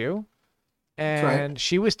Ishu. And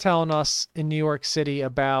she was telling us in New York City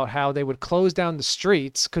about how they would close down the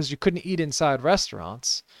streets because you couldn't eat inside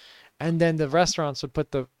restaurants. And then the restaurants would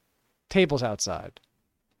put the tables outside.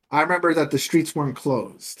 I remember that the streets weren't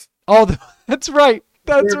closed. Oh, that's right.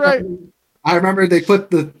 That's right. I remember they put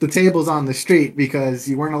the tables on the street because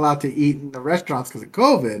you weren't allowed to eat in the restaurants because of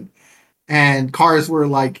COVID. And cars were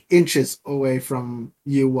like inches away from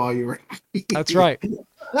you while you were eating. That's right.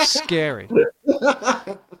 Scary.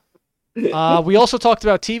 We also talked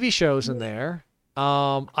about TV shows in there.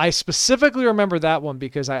 I specifically remember that one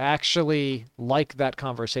because I actually liked that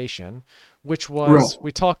conversation, which was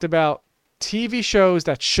we talked about TV shows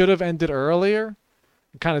that should have ended earlier,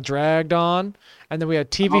 kind of dragged on, and then we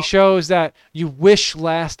had TV shows that you wish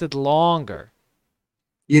lasted longer.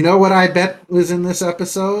 You know what I bet was in this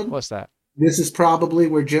episode? What's that? This is probably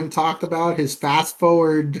where Jim talked about his fast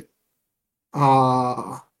forward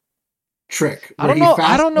trick. I don't know.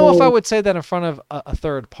 I don't know if I would say that in front of a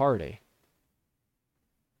third party.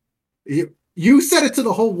 You said it to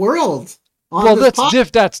the whole world. Well, that's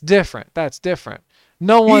different. That's different.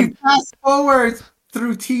 No one. He fast forwards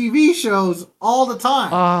through TV shows all the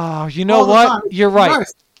time. Oh, you know All the what? time. You're right.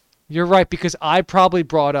 Worse. You're right because I probably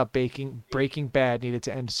brought up Breaking Bad needed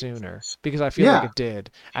to end sooner because I feel like it did,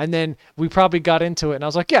 and then we probably got into it, and I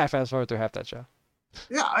was like, yeah, I fast forward through half that show.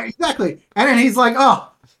 Yeah, exactly. And then he's like, oh,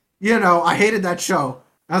 I hated that show.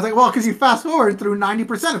 I was like, well, because you fast forward through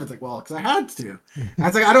 90% of it. It's like, well, because I had to. I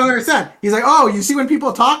was like, I don't understand. He's like, oh, you see when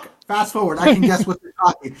people talk? Fast forward. I can guess what they're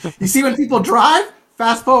talking. You see when people drive?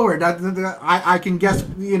 Fast forward. I can guess,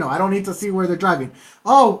 I don't need to see where they're driving.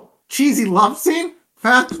 Oh, cheesy love scene?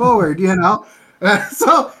 Fast forward,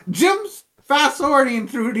 So Jim's fast forwarding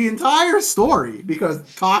through the entire story because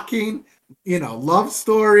talking, love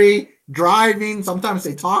story, driving. Sometimes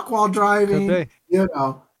they talk while driving,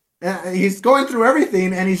 he's going through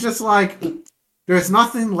everything and he's just like, there's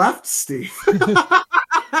nothing left, Steve.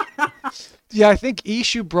 Yeah, I think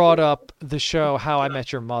Ishu brought up the show How I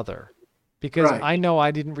Met Your Mother because I know I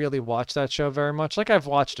didn't really watch that show very much. Like I've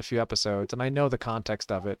watched a few episodes and I know the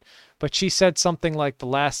context of it, but she said something like the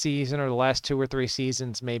last season or the last 2 or 3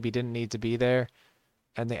 seasons maybe didn't need to be there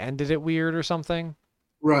and they ended it weird or something.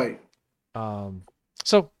 Right.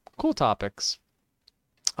 So cool topics.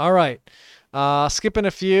 All right. Skipping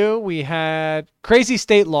a few, we had Crazy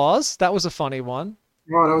State Laws. That was a funny one.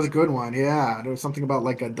 Oh, that was a good one. Yeah, there was something about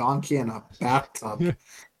like a donkey in a bathtub.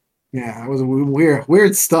 Yeah, it was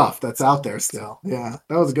weird stuff that's out there still. Yeah,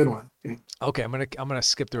 that was a good one. Okay, I'm gonna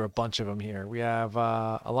skip through a bunch of them here. We have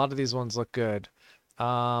a lot of these ones look good.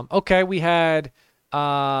 Okay, we had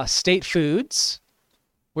state foods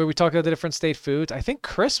where we talked about the different state foods. I think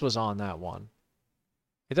Chris was on that one.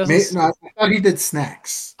 It doesn't. No, I thought he did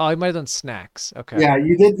snacks. Oh, he might have done snacks. Okay. Yeah,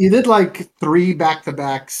 you did. You did like 3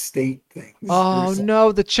 back-to-back state things. Oh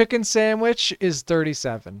no, the chicken sandwich is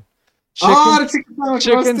 37. Oh, Chicken the chicken sandwich was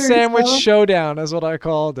chicken sandwich 37? showdown is what I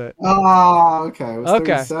called it. Oh, okay. It was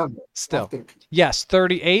Okay. 37. Still. After- Yes,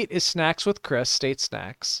 38 is snacks with Chris, state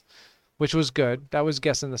snacks, which was good. That was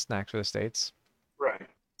guessing the snacks for the states. Right.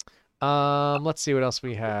 Let's see what else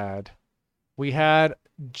we had. We had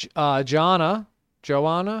Joanna,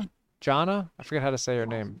 I forget how to say her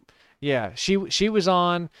name. Yeah, she was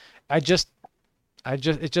on. It just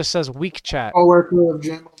says week chat. Coworker of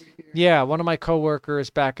Jim over here. Yeah, one of my coworkers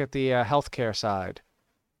back at the healthcare side.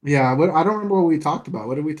 Yeah, I don't remember what we talked about.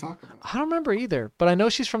 What did we talk about? I don't remember either, but I know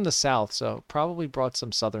she's from the South, so probably brought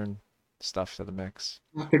some Southern stuff to the mix.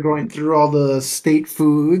 After going through all the state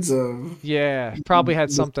foods of. Yeah, probably had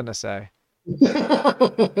something to say.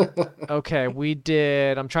 Okay, we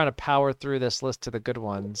did. I'm trying to power through this list to the good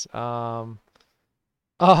ones. Oh,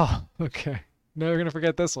 okay. No, we're gonna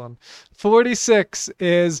forget this one. 46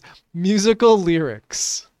 is musical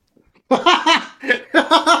lyrics. This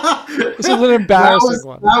is an embarrassing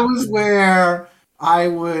one. That was where I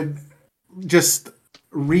would just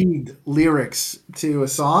read lyrics to a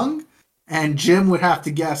song, and Jim would have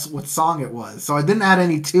to guess what song it was. So I didn't add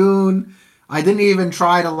any tune. I didn't even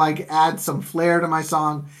try to like add some flair to my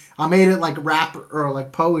song. I made it like rap or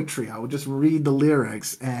like poetry. I would just read the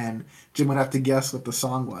lyrics, and Jim would have to guess what the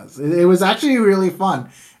song was. It was actually really fun,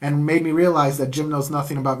 and made me realize that Jim knows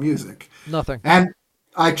nothing about music. Nothing. And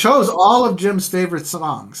I chose all of Jim's favorite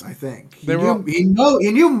songs. I think he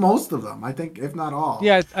knew most of them. I think, if not all.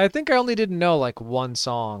 Yeah, I think I only didn't know like one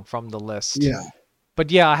song from the list. Yeah.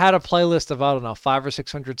 But yeah, I had a playlist of, I don't know, 500 or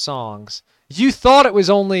 600 songs. You thought it was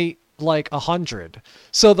only like 100.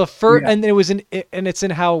 So the first, and it was and it's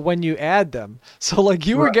in how when you add them. So like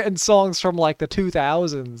you were getting songs from like the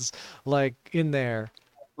 2000s, like in there.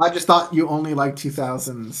 I just thought you only liked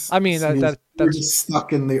 2000s. I mean that's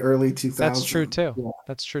stuck in the early 2000s. That's true too. Yeah.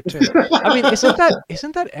 That's true too. I mean,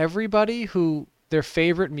 isn't that everybody who their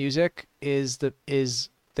favorite music is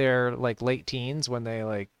their like late teens when they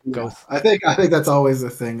like go? I think that's always the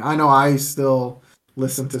thing. I know I still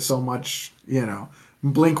listen to so much,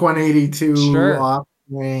 Blink 182, Sure.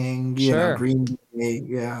 Offspring, Sure. Green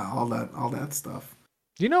Day, all that stuff.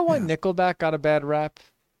 Do you know why Nickelback got a bad rap?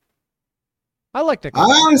 I like Nickelback.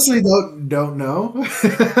 I honestly don't know.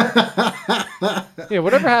 Yeah,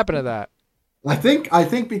 whatever happened to that? I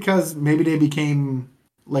think because maybe they became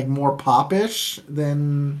like more popish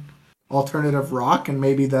than alternative rock, and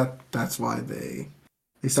maybe that's why they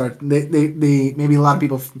started. They maybe a lot of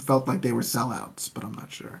people felt like they were sellouts, but I'm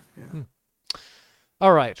not sure. Yeah.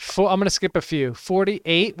 All right, I'm gonna skip a few.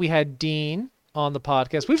 48, we had Dean on the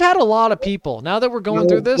podcast. We've had a lot of people. Now that we're going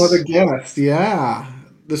through this, another guest. Yeah,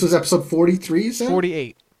 this was episode 43. You said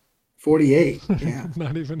 48. 48. Yeah.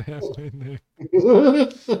 Not even halfway in there.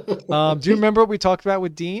 Do you remember what we talked about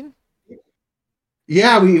with Dean?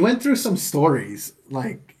 Yeah, we went through some stories.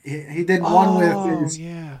 Like he did one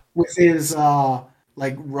with his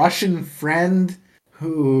like Russian friend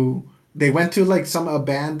who they went to like some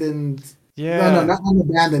abandoned. Yeah. No, not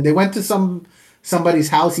abandoned. They went to somebody's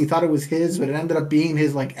house. He thought it was his, but it ended up being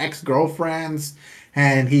his like ex-girlfriend's.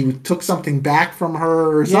 And he took something back from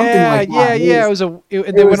her or something like that.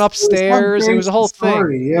 They went upstairs. It was a whole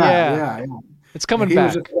thing. Yeah. It's coming he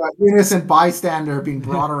back. Was just an innocent bystander being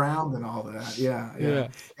brought around and all that. Yeah.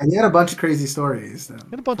 And he had a bunch of crazy stories. He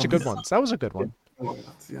had a bunch of good ones. That was a good one.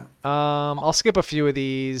 Yeah. I'll skip a few of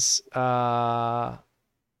these.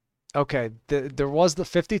 Okay. There was the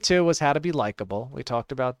 52 was How to Be Likable. We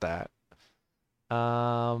talked about that.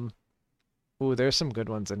 Ooh, there's some good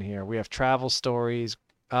ones in here. We have travel stories.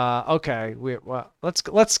 Okay. Let's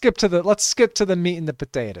skip to the meat and the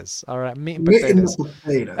potatoes. All right, meat and potatoes.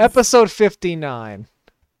 Episode 59.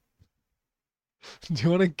 Do you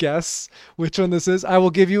want to guess which one this is? I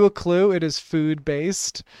will give you a clue. It is food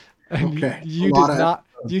based. Okay. You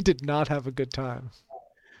did not have a good time.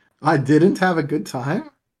 I didn't have a good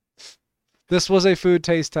time? This was a food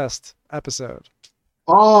taste test episode.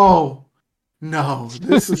 Oh. No,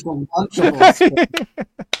 this is the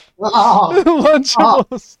Lunchables. Oh,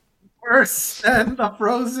 Lunchables. Worse than the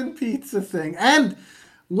frozen pizza thing. And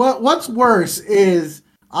what's worse is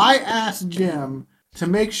I asked Jim to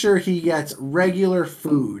make sure he gets regular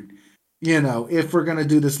food. if we're gonna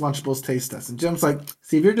do this Lunchables taste test. And Jim's like,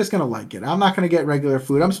 Steve, you're just gonna like it. I'm not gonna get regular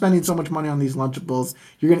food. I'm spending so much money on these Lunchables.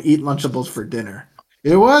 You're gonna eat Lunchables for dinner.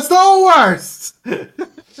 It was the worst.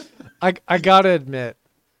 I gotta admit,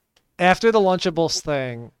 after the Lunchables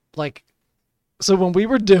thing, like, so when we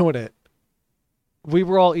were doing it, we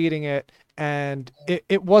were all eating it, and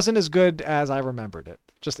it wasn't as good as I remembered it,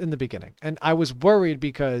 just in the beginning. And I was worried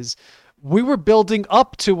because we were building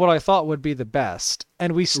up to what I thought would be the best,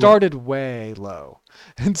 and we started way low.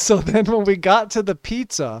 And so then when we got to the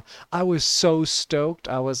pizza, I was so stoked.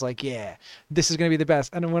 I was like, yeah, this is going to be the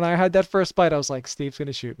best. And when I had that first bite, I was like, Steve's going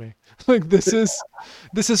to shoot me. Like, this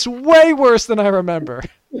is way worse than I remember.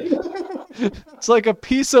 It's like a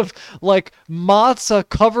piece of like matzah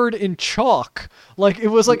covered in chalk. Like it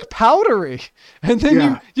was like powdery. And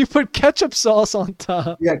then you put ketchup sauce on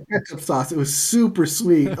top. Yeah, ketchup sauce. It was super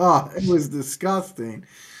sweet. Oh, it was disgusting.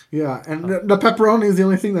 Yeah, and the pepperoni is the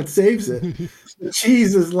only thing that saves it. The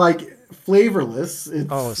cheese is like flavorless.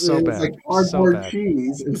 It's so bad. like cardboard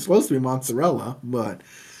cheese. It was supposed to be mozzarella, but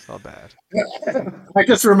so bad. I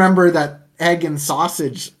just remember that egg and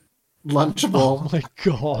sausage Lunchable. Oh my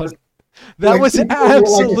god. That was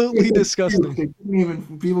absolutely disgusting.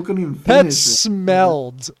 People couldn't even finish that it.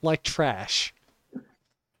 smelled like trash.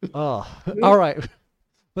 Oh, all right.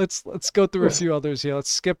 Let's go through a few others here.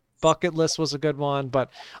 Let's skip bucket list was a good one,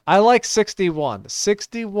 but I like 61.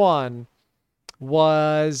 61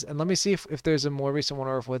 was, and let me see if there's a more recent one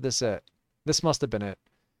or if what this it. This must have been it.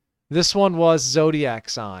 This one was zodiac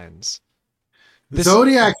signs.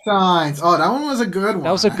 Zodiac signs. Oh, that one was a good one.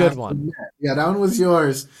 That was a good one. Yeah, that one was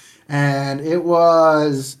yours. And it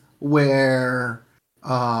was where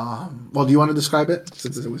well, do you want to describe it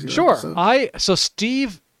since it was your Sure. episode? So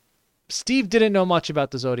Steve didn't know much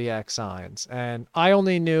about the zodiac signs, and I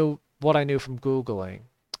only knew what I knew from Googling.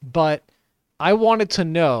 But I wanted to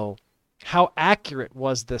know how accurate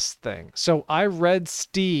was this thing. So I read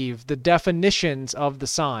Steve the definitions of the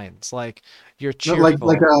signs, like you're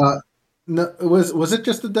cheerful. No, was it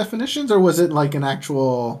just the definitions or was it like an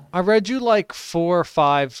actual? I read you like 4 or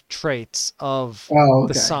 5 traits of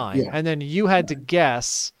the sign, and then you had to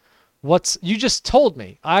guess you just told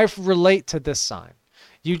me. I relate to this sign.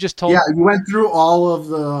 You just told me. Yeah, you went through all of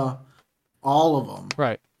them.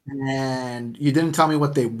 Right. And you didn't tell me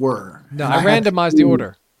what they were. No, I randomized the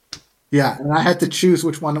order. Yeah, and I had to choose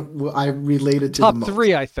which one I related to Top the most.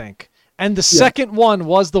 3, I think. And the second one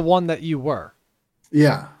was the one that you were.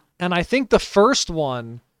 Yeah. And I think the first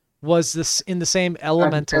one was this in the same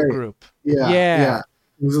elemental group. Yeah.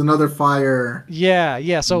 It was another fire.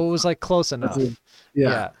 Yeah. So it was like close enough.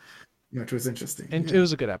 Yeah, which was interesting. And it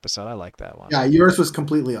was a good episode. I like that one. Yeah, yours was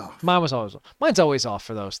completely off. Mine's always off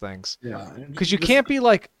for those things. Yeah. Because you can't be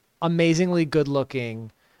like amazingly good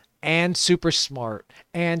looking and super smart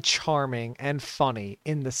and charming and funny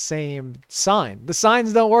in the same sign. The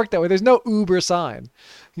signs don't work that way. There's no Uber sign,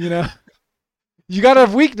 You gotta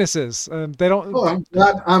have weaknesses. They don't. Oh,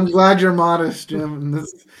 I'm glad you're modest, Jim.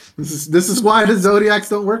 This is why the zodiacs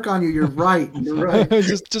don't work on you. You're right. You're right.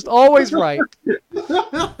 just always right.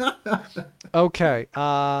 Okay.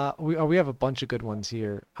 We have a bunch of good ones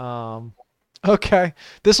here. Okay.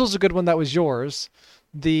 This was a good one that was yours.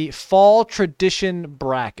 The fall tradition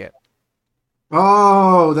bracket.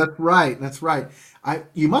 Oh, that's right. That's right.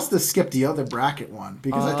 You must have skipped the other bracket one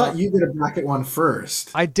because I thought you did a bracket one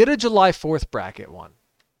first. I did a July 4th bracket one.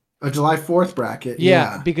 A July 4th bracket.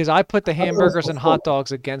 Yeah, because I put the hamburgers and hot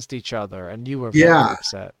dogs against each other, and you were very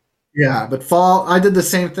upset. Yeah, but fall, I did the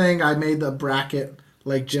same thing. I made the bracket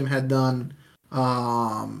like Jim had done,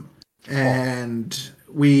 and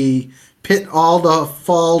we pit all the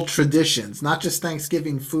fall traditions, not just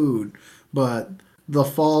Thanksgiving food, but the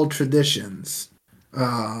fall traditions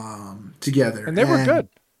together. And they were good.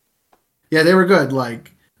 Yeah, they were good.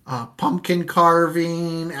 Like pumpkin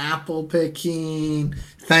carving, apple picking,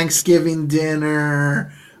 Thanksgiving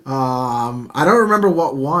dinner. I don't remember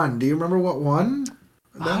what won. Do you remember what won?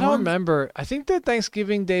 I don't remember. I think the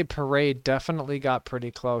Thanksgiving Day parade definitely got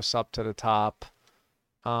pretty close up to the top.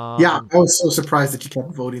 Yeah, I was so surprised that you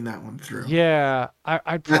kept voting that one through. Yeah,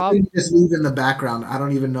 I'd probably just leave in the background. I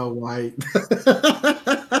don't even know why.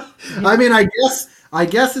 I mean, I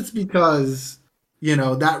guess it's because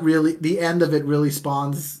that really the end of it really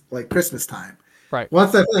spawns like Christmas time. Right.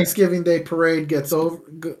 Once that Thanksgiving Day parade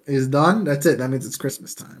is done, that's it. That means it's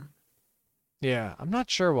Christmas time. Yeah, I'm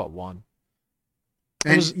not sure what won.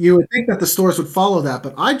 And you would think that the stores would follow that,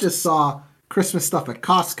 but I just saw Christmas stuff at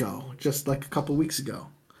Costco just like a couple weeks ago.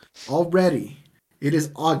 Already. It is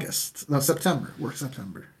August. No, September. We're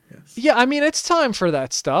September. Yes. Yeah, I mean, it's time for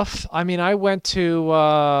that stuff. I mean, I went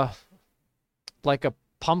to like a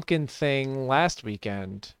pumpkin thing last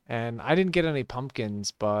weekend, and I didn't get any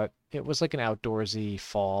pumpkins, but it was like an outdoorsy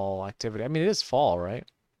fall activity. I mean, it is fall, right?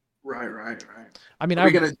 Right. I mean, Are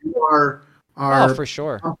we gonna do our oh, our for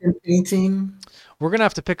sure. pumpkin painting? We're gonna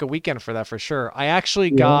have to pick a weekend for that for sure. I actually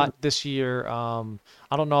Yeah. got this year.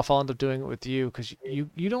 I don't know if I'll end up doing it with you because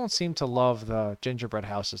you don't seem to love the gingerbread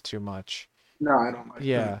houses too much. No, I don't like that,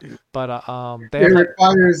 Yeah, dude. but they It have like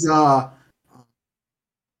requires a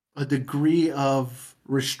degree of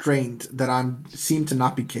restraint that I'm seem to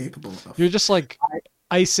not be capable you're of. just like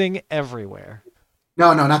icing everywhere.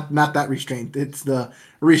 No, not that restraint. It's the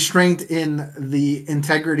restraint in the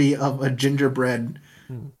integrity of a gingerbread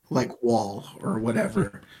Hmm. like wall or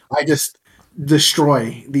whatever. I just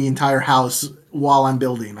destroy the entire house while I'm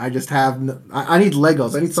building. I just have I need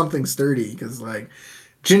Legos. I need something sturdy because like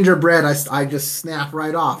gingerbread, I just snap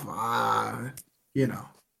right off. You know,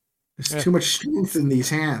 there's Yeah. too much strength in these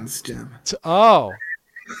hands, Jim. Oh,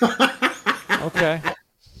 okay.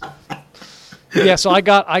 Yeah, so I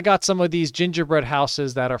got some of these gingerbread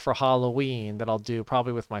houses that are for Halloween that I'll do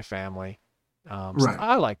probably with my family. So Right.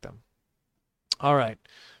 I like them. All right.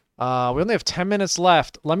 We only have 10 minutes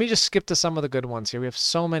left. Let me just skip to some of the good ones here. We have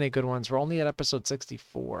so many good ones. We're only at episode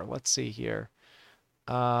 64. Let's see here.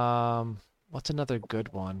 What's another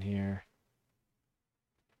good one here?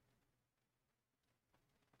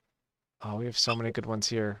 Oh, we have so many good ones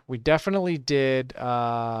here. We definitely did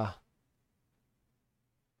I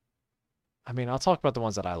mean, I'll talk about the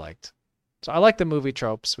ones that I liked. So I like the movie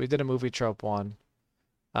tropes. We did a movie trope one.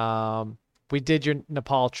 Um, we did your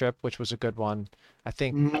Nepal trip, which was a good one. I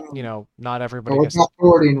think, Mm. not Oh, everybody we're gets. fast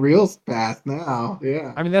forwarding real fast now.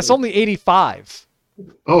 Yeah. I mean, that's only 85.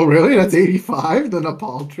 Oh, really? That's 85, the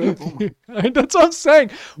Nepal trip? Oh my. That's what I'm saying.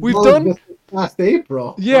 We've Well, done. just last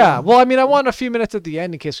April. Yeah. Wow. Well, I mean, I want a few minutes at the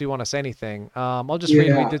end in case we want to say anything. I'll just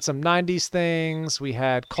read. We Yeah. did some 90s things. We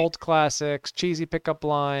had cult classics, cheesy pickup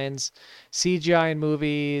lines, CGI in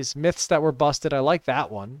movies, myths that were busted. I like that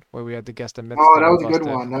one where we had to guess the myths Oh, that that were was a good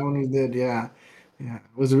busted. one. That one we did. Yeah. Yeah.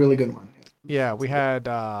 It was a really good one. Yeah, we had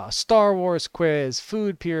Star Wars quiz,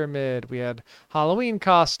 food pyramid. We had Halloween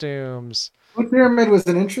costumes. Food Pyramid was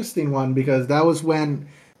an interesting one because that was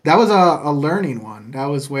a learning one. That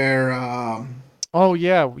was where Oh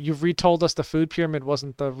yeah, you've retold us the food pyramid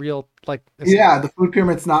wasn't the real like. yeah, the Food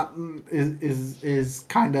Pyramid's not is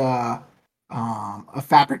kind of a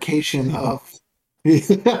fabrication of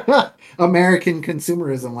American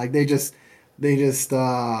consumerism. Like they just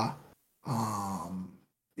um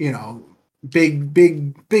you know big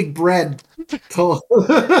bread told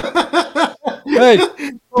Hey, told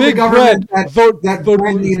the big government bread, vote that vote.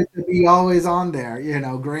 bread needed to be always on there.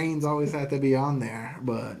 Grains always had to be on there.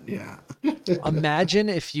 But yeah, Imagine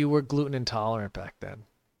if you were gluten intolerant back then.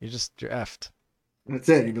 You're effed. that's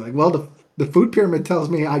it. You'd be like, well, the Food Pyramid tells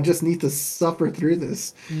me I just need to suffer through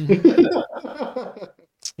this. Hmm.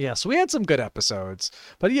 Yeah, so we had some good episodes.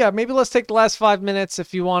 But yeah, maybe let's take the last 5 minutes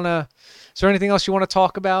if you want to. Is there anything else you want to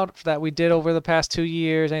talk about that we did over the past 2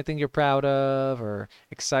 years? Anything you're proud of or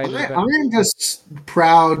excited about? I'm just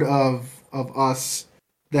proud of us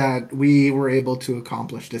that we were able to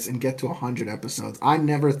accomplish this and get to 100 episodes. I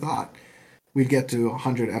never thought we'd get to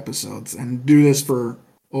 100 episodes and do this for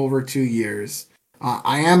over 2 years.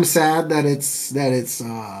 I am sad that it's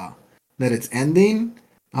ending.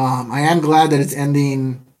 I am glad that it's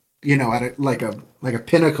ending. At like a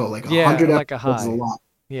pinnacle, like Yeah, 100 like a episodes is a high. lot.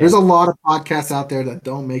 There's Yeah. a lot of podcasts out there that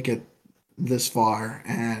don't make it this far,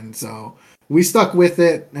 and so we stuck with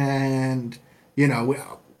it, and it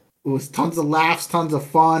was tons of laughs, tons of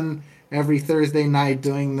fun every Thursday night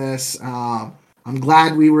doing this. I'm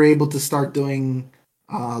glad we were able to start doing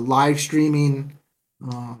live streaming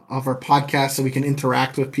of our podcast so we can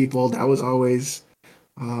interact with people. That was always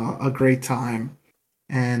a great time,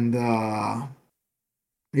 and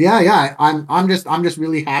yeah. I'm just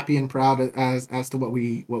really happy and proud as to what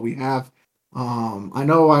we have. I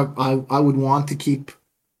know I would want to keep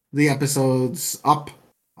the episodes up,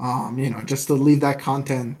 just to leave that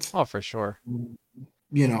content, Oh, for sure.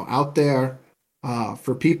 out there,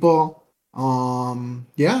 for people.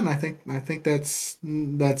 Yeah, and I think that's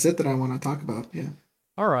it that I want to talk about. Yeah.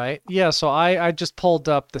 All right. Yeah, so I just pulled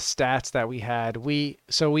up the stats that we had. We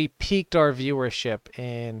peaked our viewership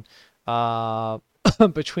in uh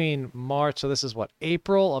between March, so this is what,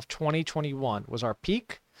 April of 2021 was our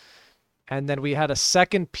peak, and then we had a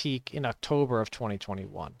second peak in October of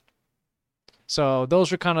 2021. So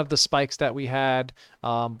those were kind of the spikes that we had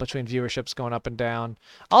between viewerships going up and down.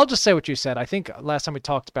 I'll just say what you said. I think last time we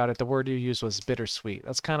talked about it, the word you used was bittersweet.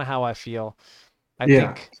 That's kind of how I feel. I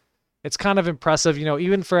Yeah. think it's kind of impressive,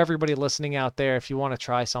 even for everybody listening out there, if you want to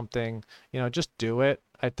try something, just do it.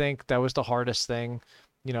 I think that was the hardest thing.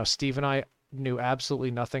 Steve and I knew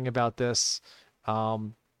absolutely nothing about this.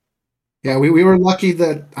 Um, Yeah, we were lucky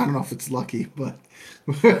that I don't know if it's lucky, but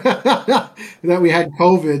that we had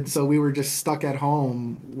COVID, so we were just stuck at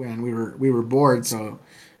home when we were bored. So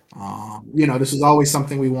this was always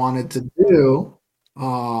something we wanted to do.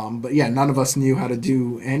 But yeah, none of us knew how to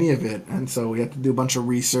do any of it, and so we had to do a bunch of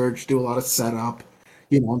research, do a lot of setup,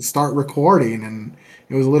 and start recording. And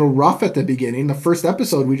it was a little rough at the beginning. The first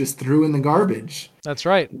episode we just threw in the garbage. that's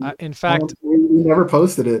right. In fact, We never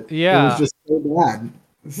posted it. It was yeah, just so bad.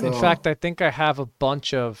 in So fact, I think I have a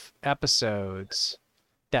bunch of episodes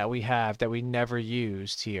that we have that we never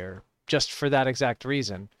used here just for that exact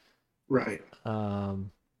reason. right.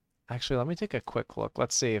 Um, Actually, let me take a quick look.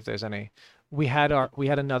 Let's see if there's any. We had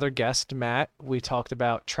another guest, Matt. We talked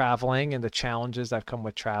about traveling and the challenges that come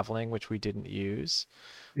with traveling, which we didn't use.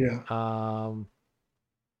 Yeah. Um,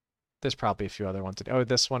 there's probably a few other ones. Oh,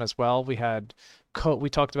 this one as well. We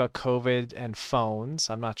talked about COVID and phones.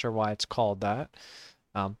 I'm not sure why it's called that.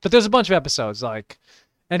 But there's a bunch of episodes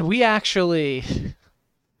and we actually,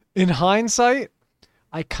 in hindsight,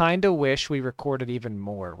 I kind of wish we recorded even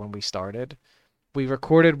more when we started. We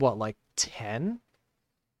recorded what, like 10?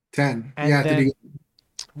 10. And Yeah, at the then, beginning.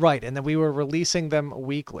 right, and then we were releasing them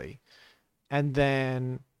weekly. And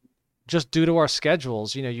then just due to our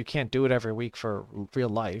schedules, you can't do it every week for real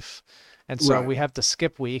life. And so Right. we have to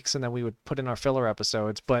skip weeks and then we would put in our filler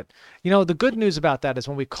episodes. But, the good news about that is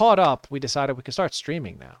when we caught up, we decided we could start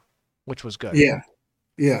streaming now, which was good. Yeah.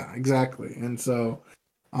 Yeah, exactly. And so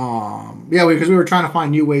yeah, because we were trying to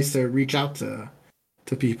find new ways to reach out to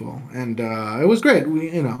people, and it was great.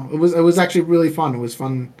 It was actually really fun. It was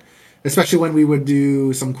fun, especially when we would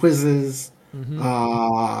do some quizzes. Hmm.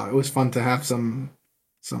 It was fun to have some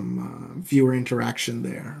viewer interaction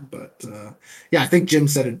there. But yeah, I think Jim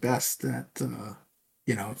said it best that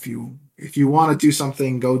if you want to do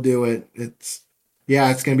something, go do it. It's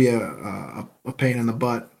going to be a pain in the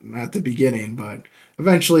butt at the beginning, but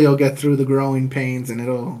eventually you'll get through the growing pains, and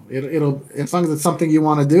it'll as long as it's something you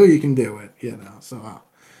want to do, you can do it. So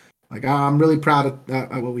like I'm really proud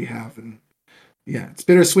of what we have, and yeah, it's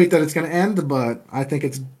bittersweet that it's going to end, but I think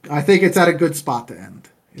it's at a good spot to end.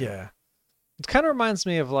 Yeah. It kind of reminds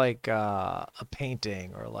me of like a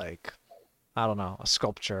painting or I don't know, a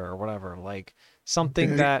sculpture or whatever. Like something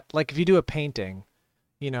Okay. that, like if you do a painting,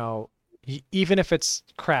 you know, even if it's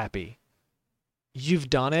crappy, you've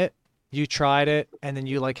done it, you tried it, and then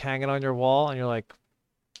you like hang it on your wall and you're like,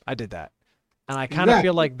 I did that. And I kind of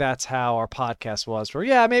feel Exactly. like that's how our podcast was, where,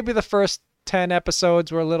 yeah, maybe the first 10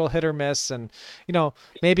 episodes were a little hit or miss. And,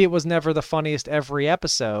 maybe it was never the funniest every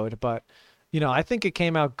episode, but, I think it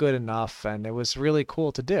came out good enough and it was really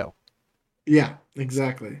cool to do. Yeah,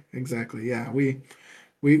 exactly. Yeah, we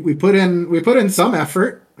put in some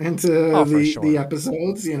effort into Oh, for the sure.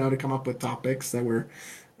 episodes, to come up with topics that were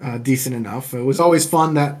decent enough. It was always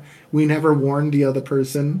fun that we never warned the other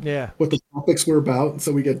person Yeah. what the topics were about,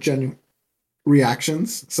 so we get genuine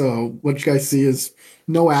reactions. So what you guys see is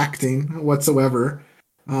no acting whatsoever.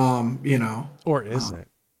 You know, Or is uh, it?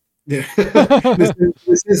 yeah,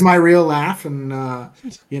 this is my real laugh, and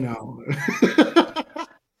you know,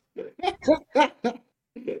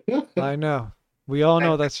 I know. We all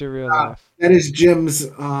know that's your real uh, laugh. that is Jim's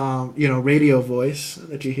radio voice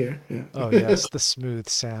that you hear. Oh, Yeah. yes, the smooth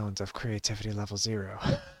sounds of creativity level 0.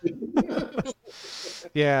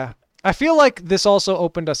 Yeah. I feel like this also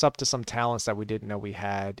opened us up to some talents that we didn't know we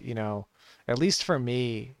had. At least for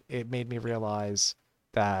me, it made me realize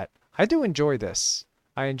that I do enjoy this.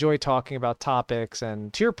 I enjoy talking about topics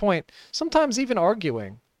and, to your point, sometimes even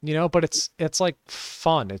arguing, but it's like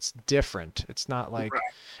fun. It's different. It's not like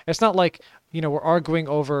we're arguing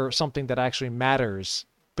over something that actually matters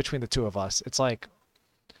between the two of us. It's like,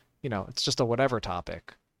 it's just a whatever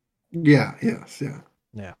topic. Yeah. Yes. Yeah.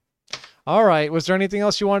 Yeah. All right. Was there anything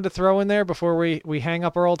else you wanted to throw in there before we hang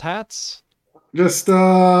up our old hats? Just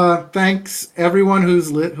thanks everyone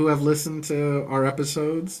who have listened to our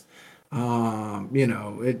episodes.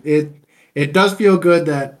 It does feel good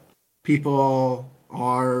that people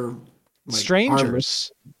are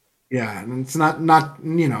Strangers. yeah, and it's not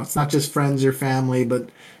it's not just friends or family, but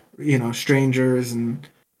strangers and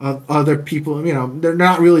other people. They're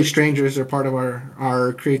not really strangers. They're part of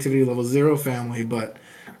our creativity level 0 family, but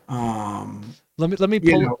um, Let me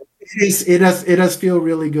pull. it does feel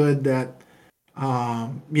really good that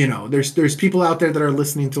there's people out there that are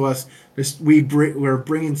listening to us. We're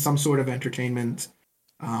bringing some sort of entertainment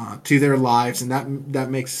to their lives, and that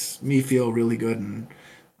makes me feel really good. And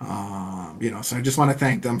so I just want to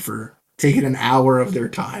thank them for taking an hour of their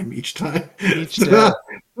time each time Each to, day.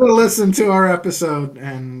 listen to our episode,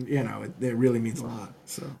 and it really means a lot.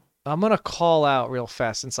 So I'm gonna call out real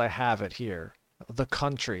fast since I have it here. The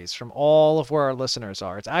countries from all of where our listeners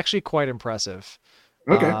are. It's actually quite impressive.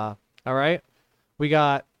 okay, All right. We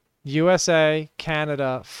got USA,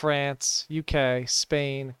 Canada, France, UK,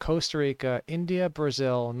 Spain, Costa Rica, India,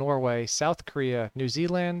 Brazil, Norway, South Korea, New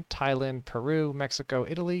Zealand, Thailand, Peru, Mexico,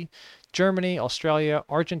 Italy, Germany, Australia,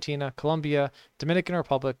 Argentina, Colombia, Dominican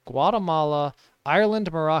Republic, Guatemala,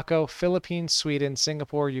 Ireland, Morocco, Philippines, Sweden,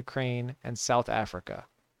 Singapore, Ukraine, and South Africa.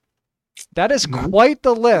 That is nice quite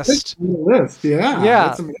the list. list. Yeah, Yeah.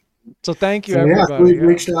 that's amazing. So thank you, So yeah, so everybody. we've Yeah.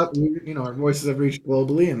 reached out. Our voices have reached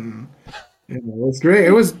globally, and it's great.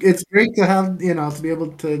 It's great to have to be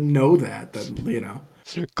able to know that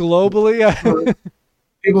Globally.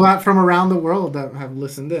 people out from around the world that have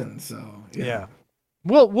listened in. So yeah. Yeah.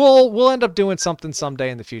 We'll end up doing something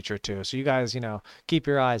someday in the future too. So you guys, keep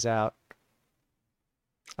your eyes out.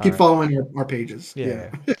 All Keep right. following our pages. Yeah.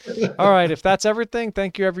 Yeah. All right. If that's everything,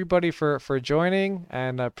 thank you everybody for joining,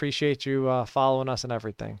 and I appreciate you following us and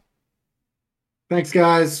everything. Thanks,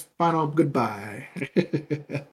 guys. Final goodbye.